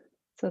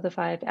 So the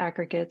 5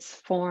 aggregates: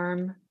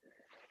 form.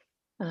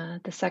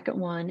 The second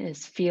one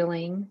is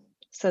feeling.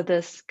 So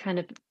this kind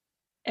of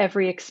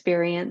every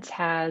experience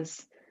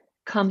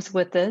comes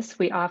with this.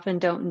 We often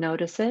don't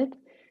notice it,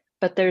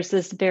 but there's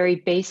this very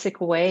basic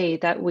way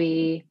that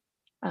we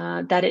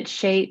that it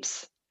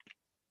shapes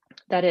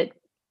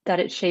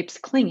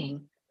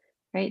clinging,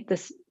 right?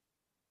 This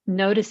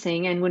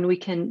noticing, and when we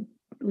can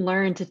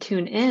learn to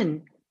tune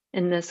in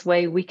this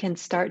way, we can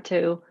start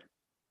to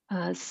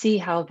see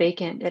how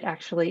vacant it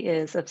actually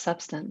is of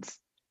substance.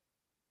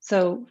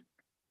 So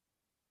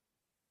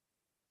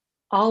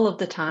all of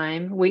the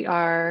time we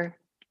are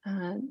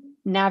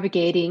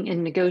navigating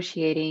and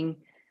negotiating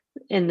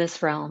in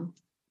this realm.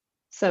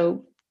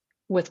 So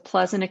with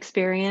pleasant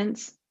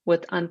experience,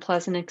 with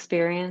unpleasant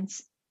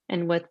experience,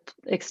 and with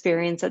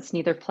experience that's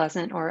neither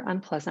pleasant or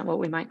unpleasant, what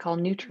we might call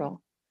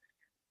neutral.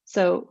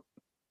 So,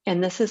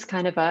 and this is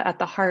kind of at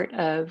the heart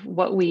of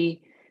what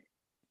we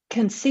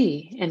can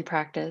see in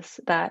practice,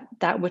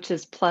 that which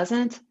is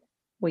pleasant,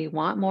 we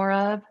want more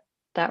of;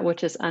 that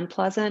which is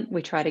unpleasant,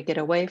 we try to get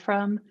away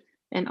from;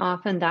 and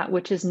often that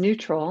which is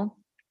neutral,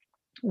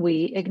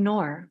 we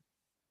ignore.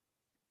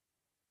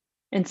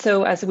 And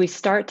so as we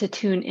start to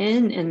tune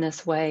in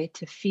this way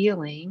to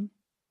feeling,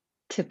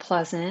 to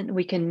pleasant,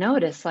 we can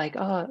notice like,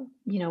 oh,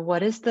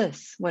 what is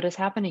this? What is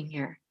happening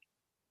here?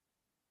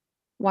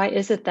 Why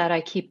is it that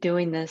I keep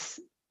doing this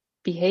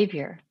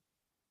behavior?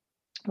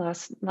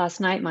 Last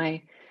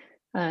night,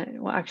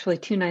 actually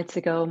 2 nights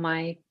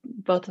ago,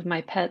 both of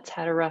my pets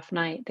had a rough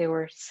night. They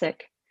were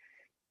sick.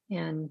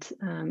 And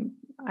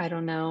I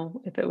don't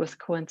know if it was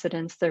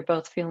coincidence. They're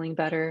both feeling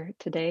better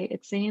today,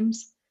 it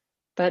seems.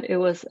 But it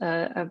was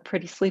a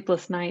pretty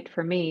sleepless night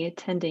for me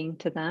attending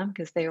to them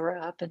because they were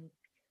up and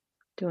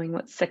doing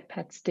what sick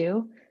pets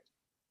do,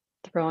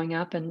 throwing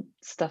up and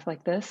stuff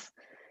like this.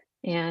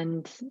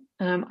 And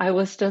I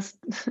was just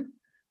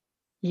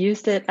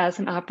used it as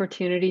an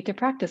opportunity to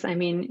practice. I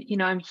mean,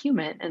 I'm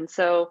human. And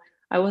so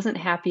I wasn't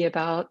happy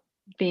about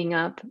being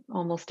up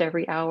almost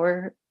every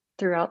hour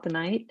throughout the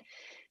night.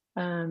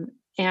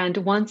 And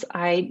once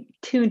I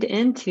tuned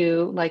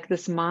into like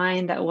this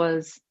mind that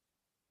was,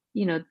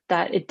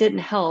 that it didn't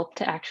help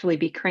to actually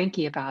be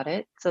cranky about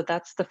it. So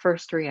that's the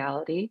first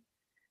reality.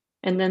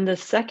 And then the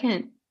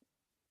second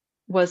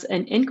was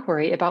an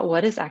inquiry about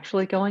what is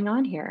actually going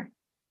on here.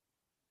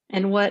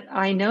 And what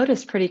I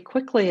noticed pretty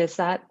quickly is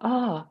that,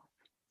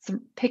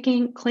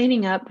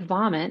 cleaning up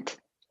vomit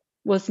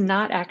was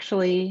not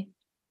actually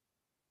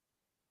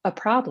a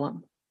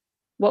problem.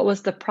 What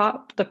was the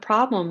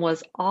problem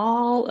was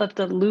all of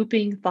the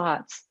looping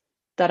thoughts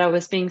that I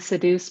was being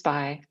seduced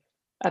by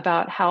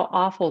about how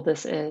awful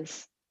this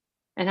is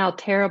and how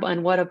terrible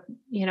and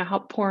how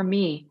poor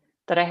me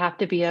that I have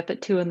to be up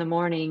at 2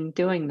 a.m.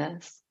 doing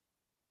this,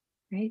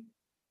 right?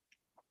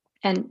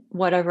 And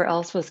whatever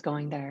else was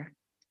going there.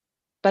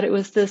 But it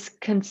was this,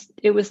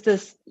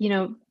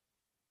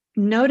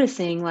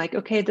 noticing like,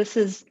 okay, this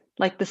is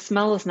like the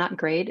smell is not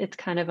great. It's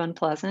kind of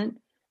unpleasant,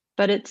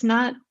 but it's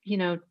not,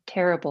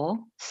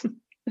 terrible,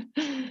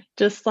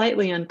 just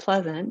slightly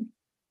unpleasant.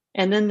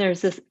 And then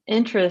there's this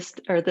interest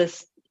or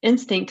this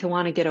instinct to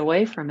want to get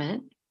away from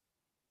it,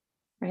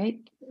 right?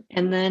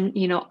 And then,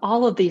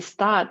 all of these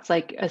thoughts,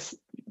 like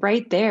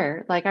right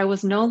there, like I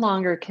was no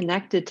longer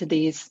connected to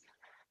these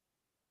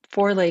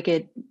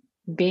four-legged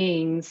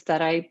beings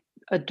that I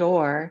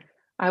adore.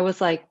 I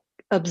was like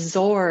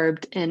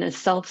absorbed in a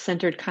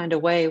self-centered kind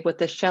of way with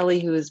the Shelly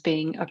who is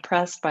being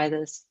oppressed by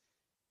this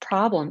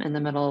problem in the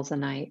middle of the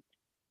night.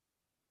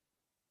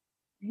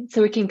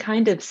 So we can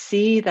kind of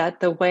see that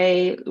the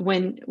way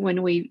when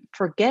we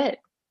forget,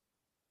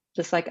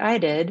 just like I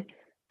did,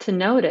 to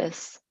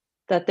notice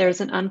that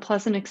there's an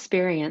unpleasant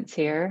experience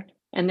here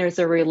and there's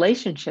a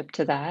relationship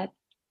to that,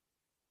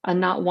 a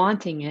not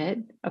wanting it,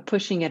 a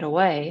pushing it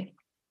away,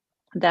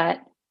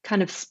 that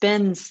kind of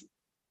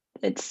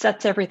it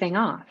sets everything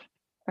off,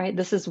 right?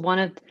 This is one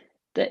of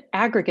the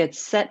aggregates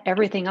set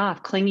everything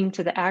off. Clinging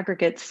to the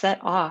aggregates set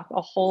off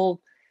a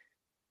whole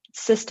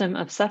system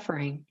of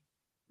suffering,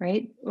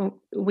 right?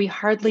 We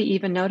hardly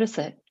even notice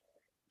it.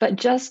 But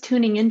just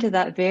tuning into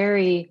that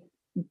very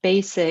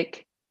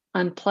basic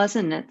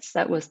unpleasantness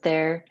that was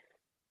there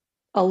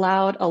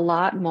allowed a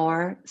lot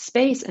more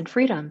space and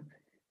freedom.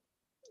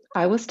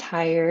 I was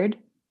tired.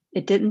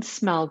 It didn't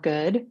smell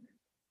good,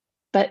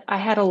 but I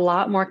had a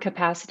lot more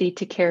capacity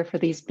to care for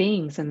these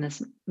beings in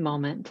this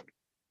moment.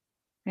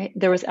 Right?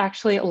 There was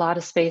actually a lot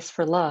of space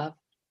for love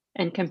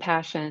and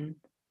compassion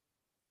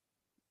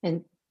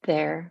in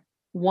there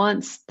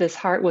once this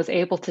heart was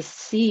able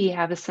to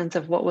have a sense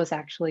of what was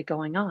actually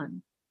going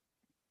on.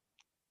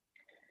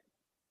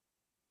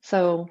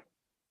 So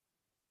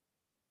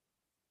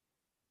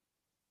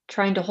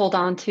trying to hold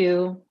on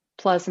to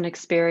pleasant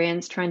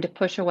experience, trying to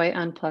push away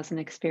unpleasant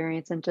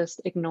experience, and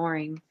just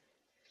ignoring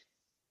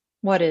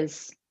what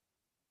is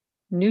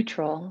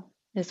neutral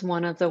is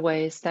one of the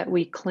ways that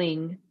we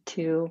cling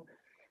to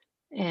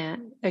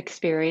and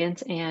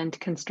experience and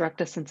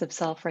construct a sense of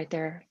self right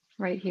there,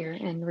 right here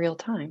in real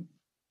time.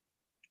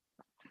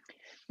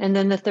 And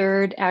then the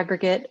third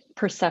aggregate,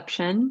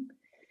 perception.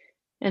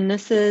 And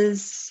this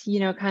is,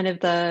 kind of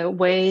the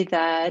way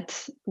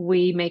that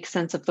we make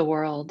sense of the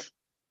world.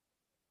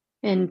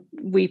 And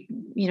we,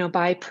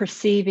 by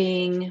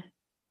perceiving,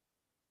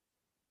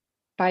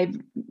 by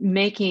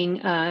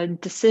making a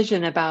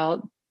decision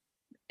about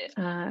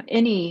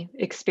any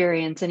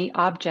experience, any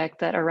object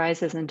that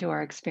arises into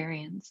our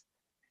experience.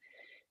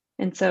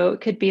 And so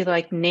it could be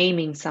like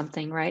naming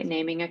something, right?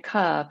 Naming a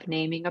cup,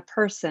 naming a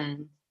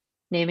person,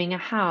 naming a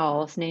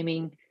house,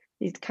 naming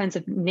these kinds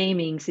of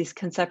namings, these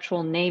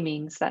conceptual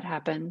namings that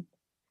happen.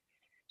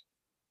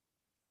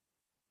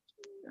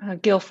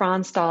 Gil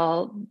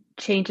Fronsdal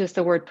changes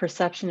the word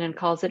perception and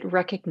calls it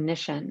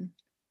recognition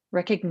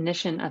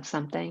of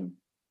something.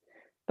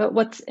 But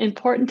what's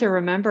important to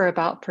remember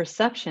about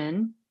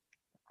perception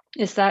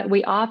is that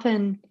we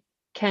often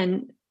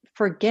can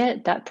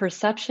forget that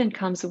perception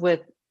comes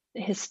with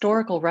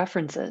historical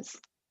references,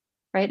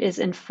 right? Is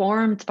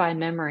informed by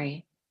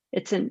memory.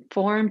 It's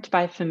informed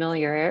by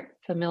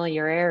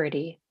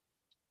familiarity.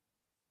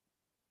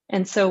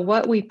 And so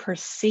what we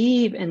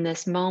perceive in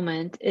this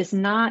moment is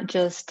not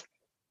just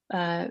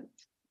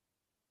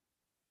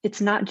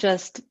it's not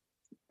just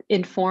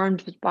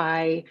informed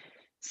by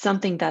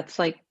something that's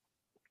like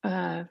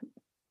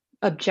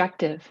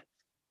objective.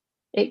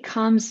 It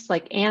comes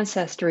like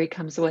ancestry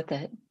comes with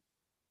it.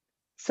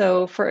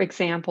 So, for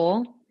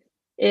example,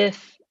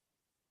 if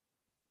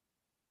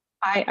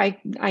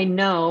I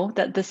know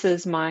that this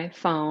is my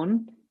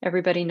phone,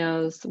 everybody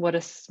knows what a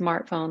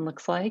smartphone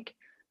looks like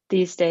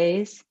these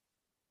days,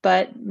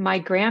 but my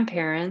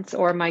grandparents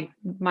or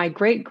my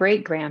great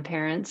great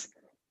grandparents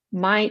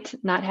might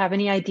not have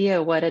any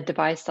idea what a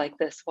device like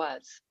this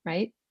was,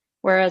 right?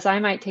 Whereas I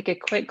might take a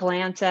quick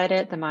glance at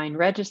it, the mind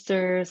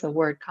registers, a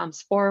word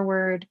comes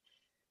forward.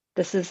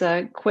 This is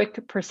a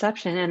quick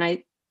perception, and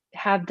I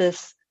have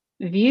this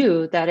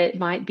view that it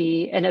might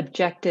be an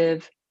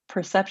objective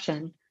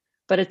perception,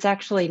 but it's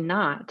actually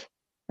not,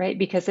 right?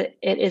 Because it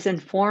is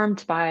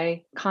informed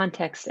by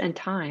context and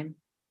time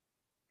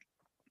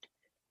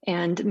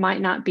and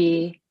might not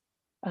be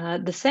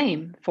the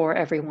same for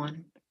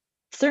everyone.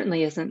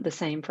 Certainly isn't the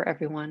same for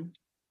everyone.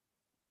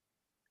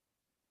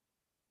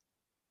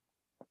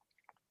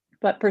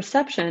 But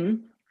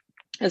perception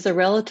is a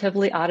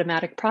relatively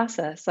automatic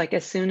process. Like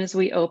as soon as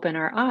we open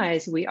our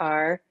eyes, we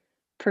are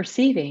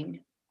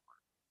perceiving.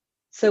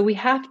 So we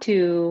have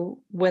to,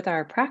 with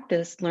our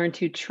practice, learn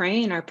to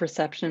train our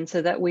perception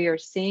so that we are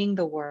seeing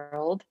the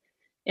world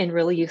in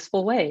really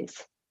useful ways,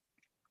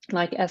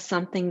 like as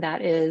something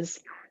that is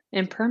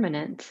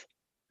impermanent,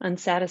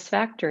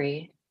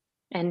 unsatisfactory,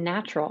 and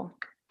natural.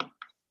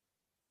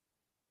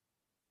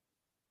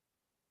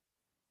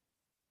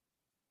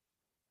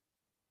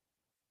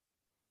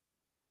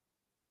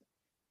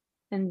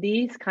 And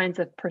these kinds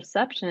of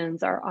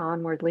perceptions are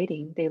onward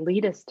leading. They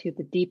lead us to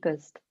the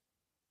deepest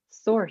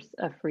source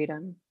of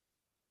freedom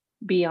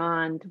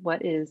beyond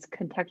what is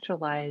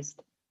contextualized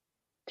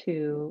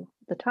to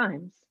the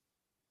times.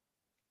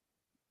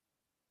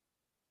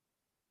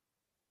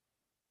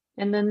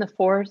 And then the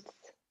fourth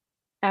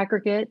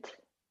aggregate,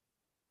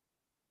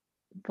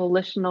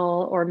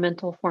 volitional or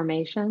mental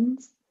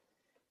formations.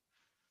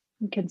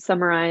 You can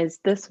summarize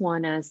this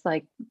one as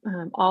like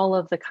all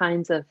of the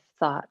kinds of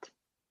thought.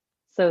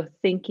 So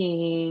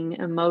thinking,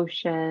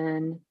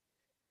 emotion,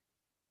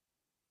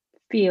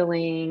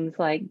 feelings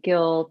like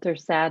guilt or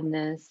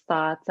sadness,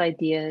 thoughts,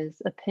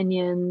 ideas,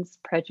 opinions,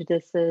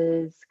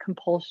 prejudices,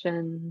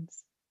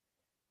 compulsions,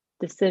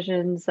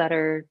 decisions that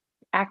are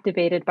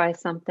activated by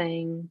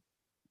something.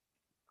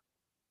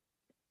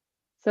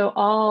 So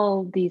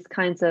all these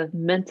kinds of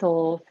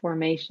mental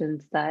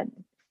formations that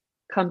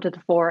come to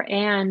the fore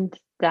and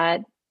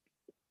that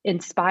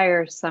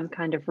inspire some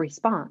kind of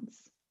response.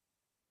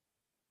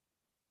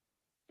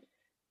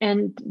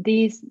 And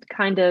these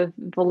kind of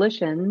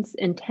volitions,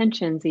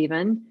 intentions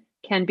even,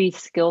 can be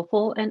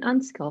skillful and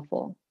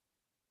unskillful.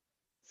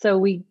 So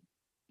we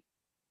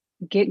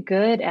get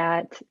good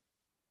at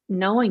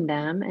knowing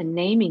them and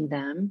naming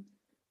them,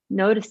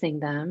 noticing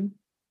them,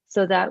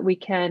 so that we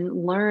can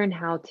learn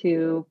how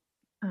to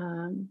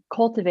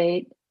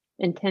cultivate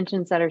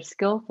intentions that are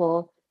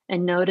skillful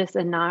and notice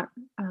and not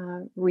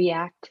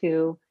react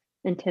to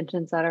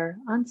intentions that are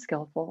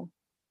unskillful.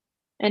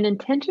 And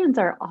intentions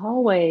are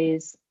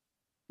always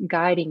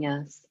guiding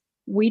us.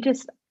 We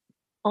just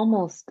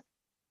almost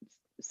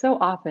so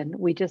often,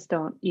 we just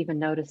don't even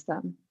notice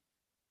them.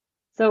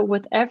 So,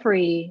 with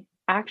every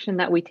action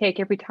that we take,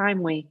 every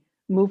time we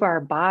move our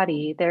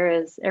body,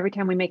 every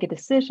time we make a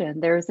decision,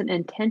 there is an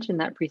intention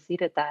that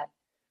preceded that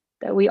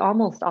we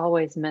almost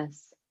always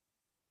miss.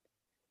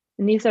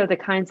 And these are the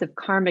kinds of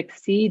karmic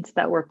seeds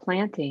that we're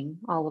planting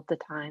all of the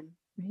time,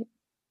 right?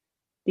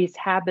 These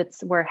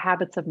habits, where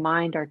habits of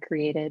mind are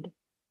created.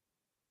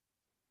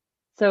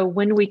 So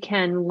when we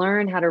can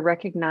learn how to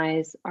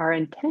recognize our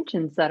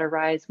intentions that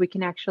arise, we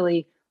can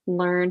actually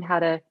learn how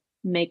to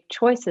make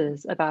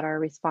choices about our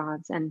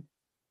response and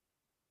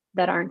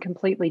that aren't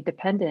completely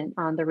dependent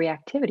on the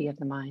reactivity of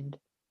the mind.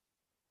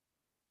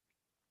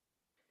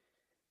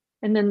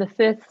 And then the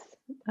fifth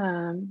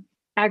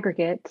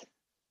aggregate,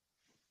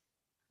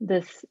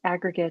 this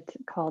aggregate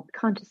called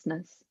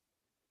consciousness.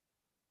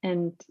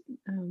 And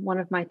one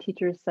of my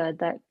teachers said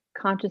that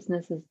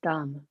consciousness is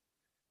dumb.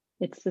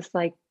 It's just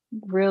like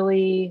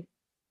really,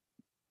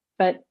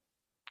 but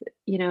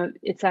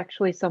it's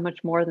actually so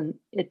much more than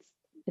it's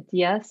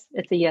yes,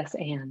 it's a yes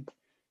and,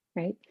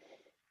 right?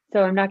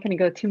 So I'm not going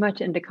to go too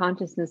much into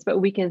consciousness, but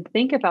we can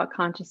think about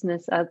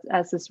consciousness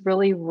as this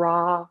really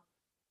raw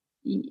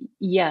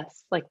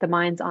yes, like the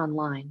mind's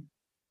online,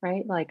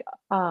 right? Like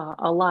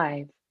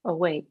alive,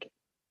 awake,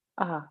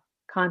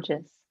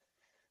 conscious.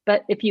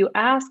 But if you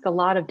ask a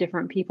lot of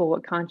different people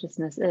what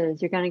consciousness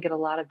is, you're going to get a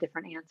lot of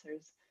different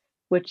answers,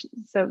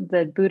 so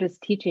the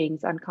Buddhist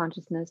teachings on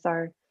consciousness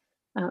are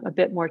a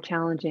bit more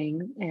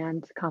challenging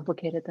and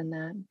complicated than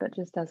that, but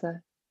just as a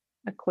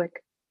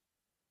quick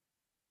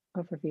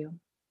overview.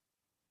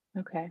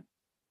 Okay.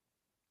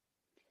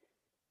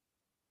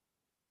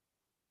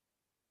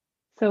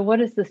 So what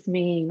does this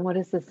mean? What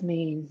does this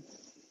mean?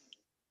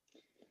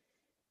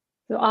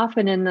 So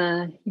often in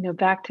the,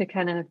 back to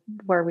kind of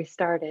where we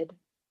started,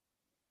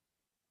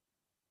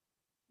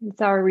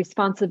 it's our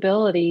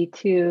responsibility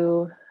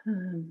to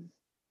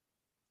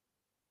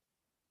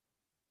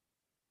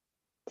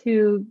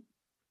to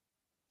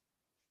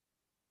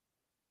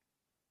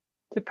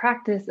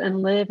practice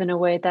and live in a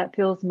way that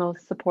feels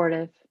most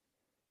supportive,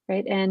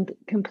 right? And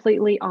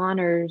completely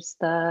honors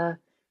the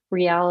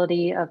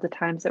reality of the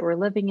times that we're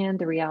living in,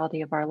 the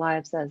reality of our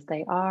lives as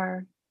they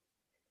are.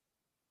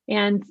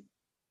 And,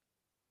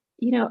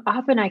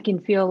 often I can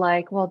feel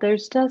like, well,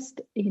 there's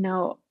just,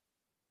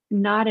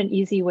 not an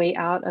easy way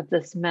out of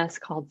this mess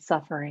called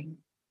suffering.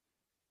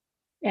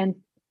 And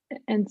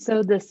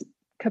so this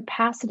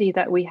capacity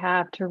that we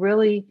have to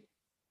really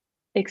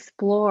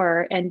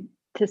explore and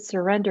to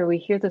surrender, we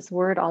hear this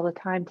word all the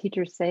time.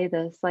 Teachers say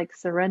this, like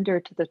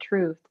surrender to the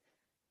truth,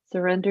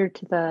 surrender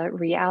to the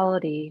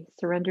reality,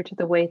 surrender to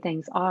the way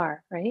things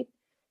are, right?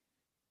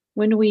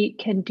 When we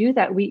can do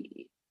that,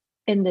 we,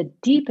 in the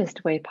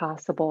deepest way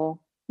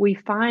possible, we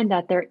find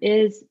that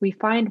we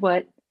find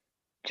what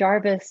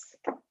Jarvis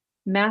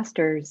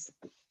Masters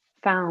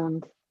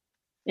found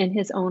in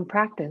his own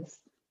practice,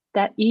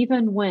 that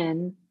even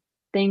when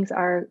things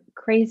are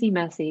crazy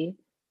messy,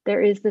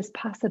 there is this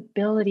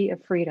possibility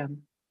of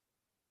freedom.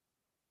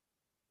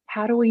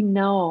 How do we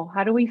know?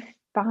 How do we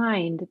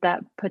find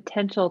that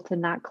potential to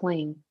not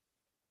cling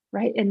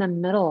right in the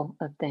middle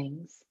of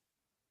things?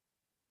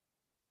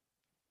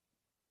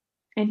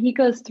 And he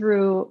goes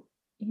through,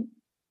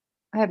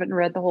 I haven't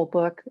read the whole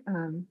book,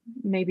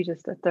 maybe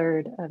just a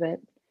third of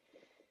it,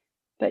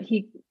 but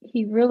he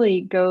really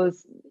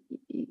gives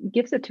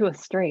it to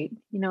us straight.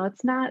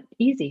 It's not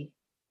easy.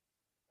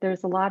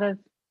 There's a lot of,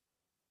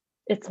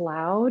 it's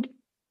loud.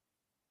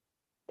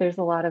 There's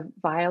a lot of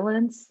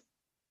violence.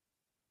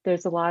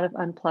 There's a lot of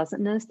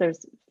unpleasantness.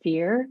 There's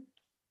fear.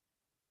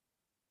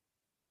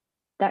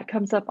 That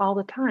comes up all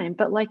the time.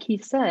 But like he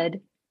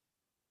said,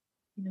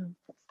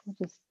 I'll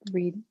just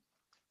read.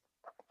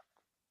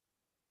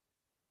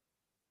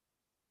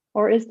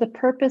 Or is the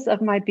purpose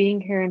of my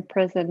being here in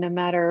prison, no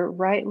matter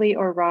rightly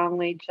or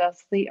wrongly,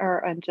 justly or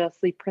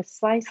unjustly,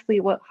 precisely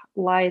what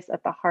lies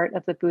at the heart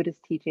of the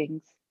Buddhist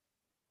teachings?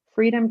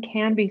 Freedom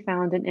can be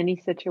found in any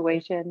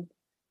situation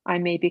I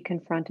may be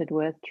confronted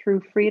with. True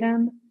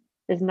freedom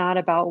is not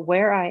about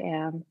where I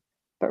am,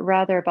 but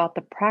rather about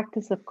the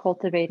practice of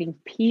cultivating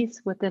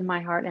peace within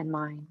my heart and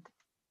mind.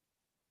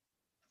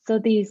 So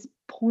these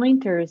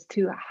pointers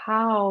to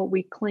how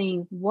we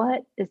cling,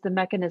 what is the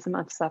mechanism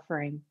of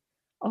suffering?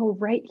 Oh,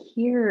 right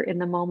here in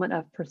the moment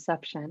of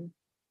perception.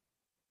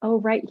 Oh,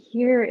 right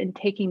here in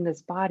taking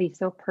this body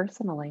so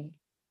personally.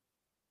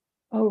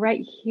 Oh,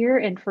 right here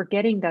in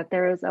forgetting that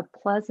there is a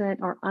pleasant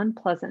or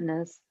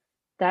unpleasantness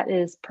that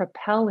is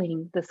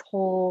propelling this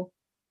whole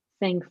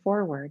thing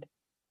forward.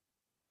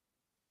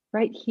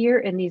 Right here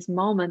in these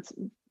moments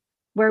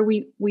where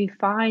we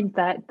find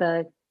that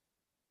the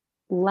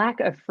lack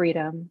of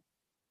freedom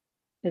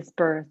is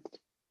birthed.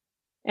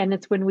 And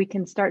it's when we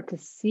can start to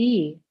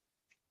see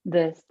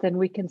this, then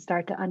we can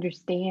start to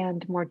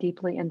understand more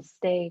deeply and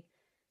stay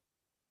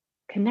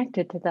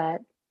connected to that,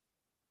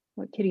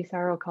 what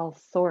Kitisaro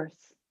calls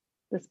source,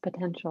 this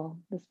potential,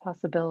 this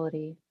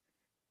possibility,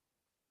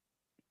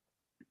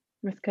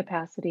 this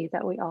capacity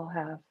that we all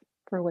have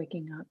for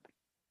waking up.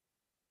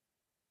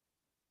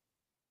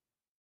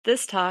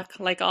 This talk,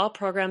 like all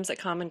programs at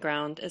Common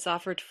Ground, is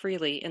offered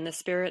freely in the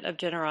spirit of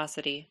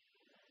generosity.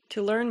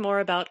 To learn more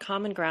about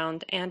Common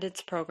Ground and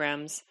its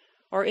programs,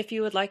 or if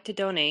you would like to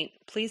donate,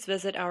 please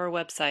visit our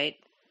website,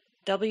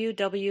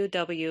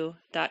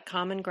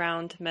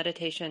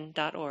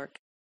 www.commongroundmeditation.org.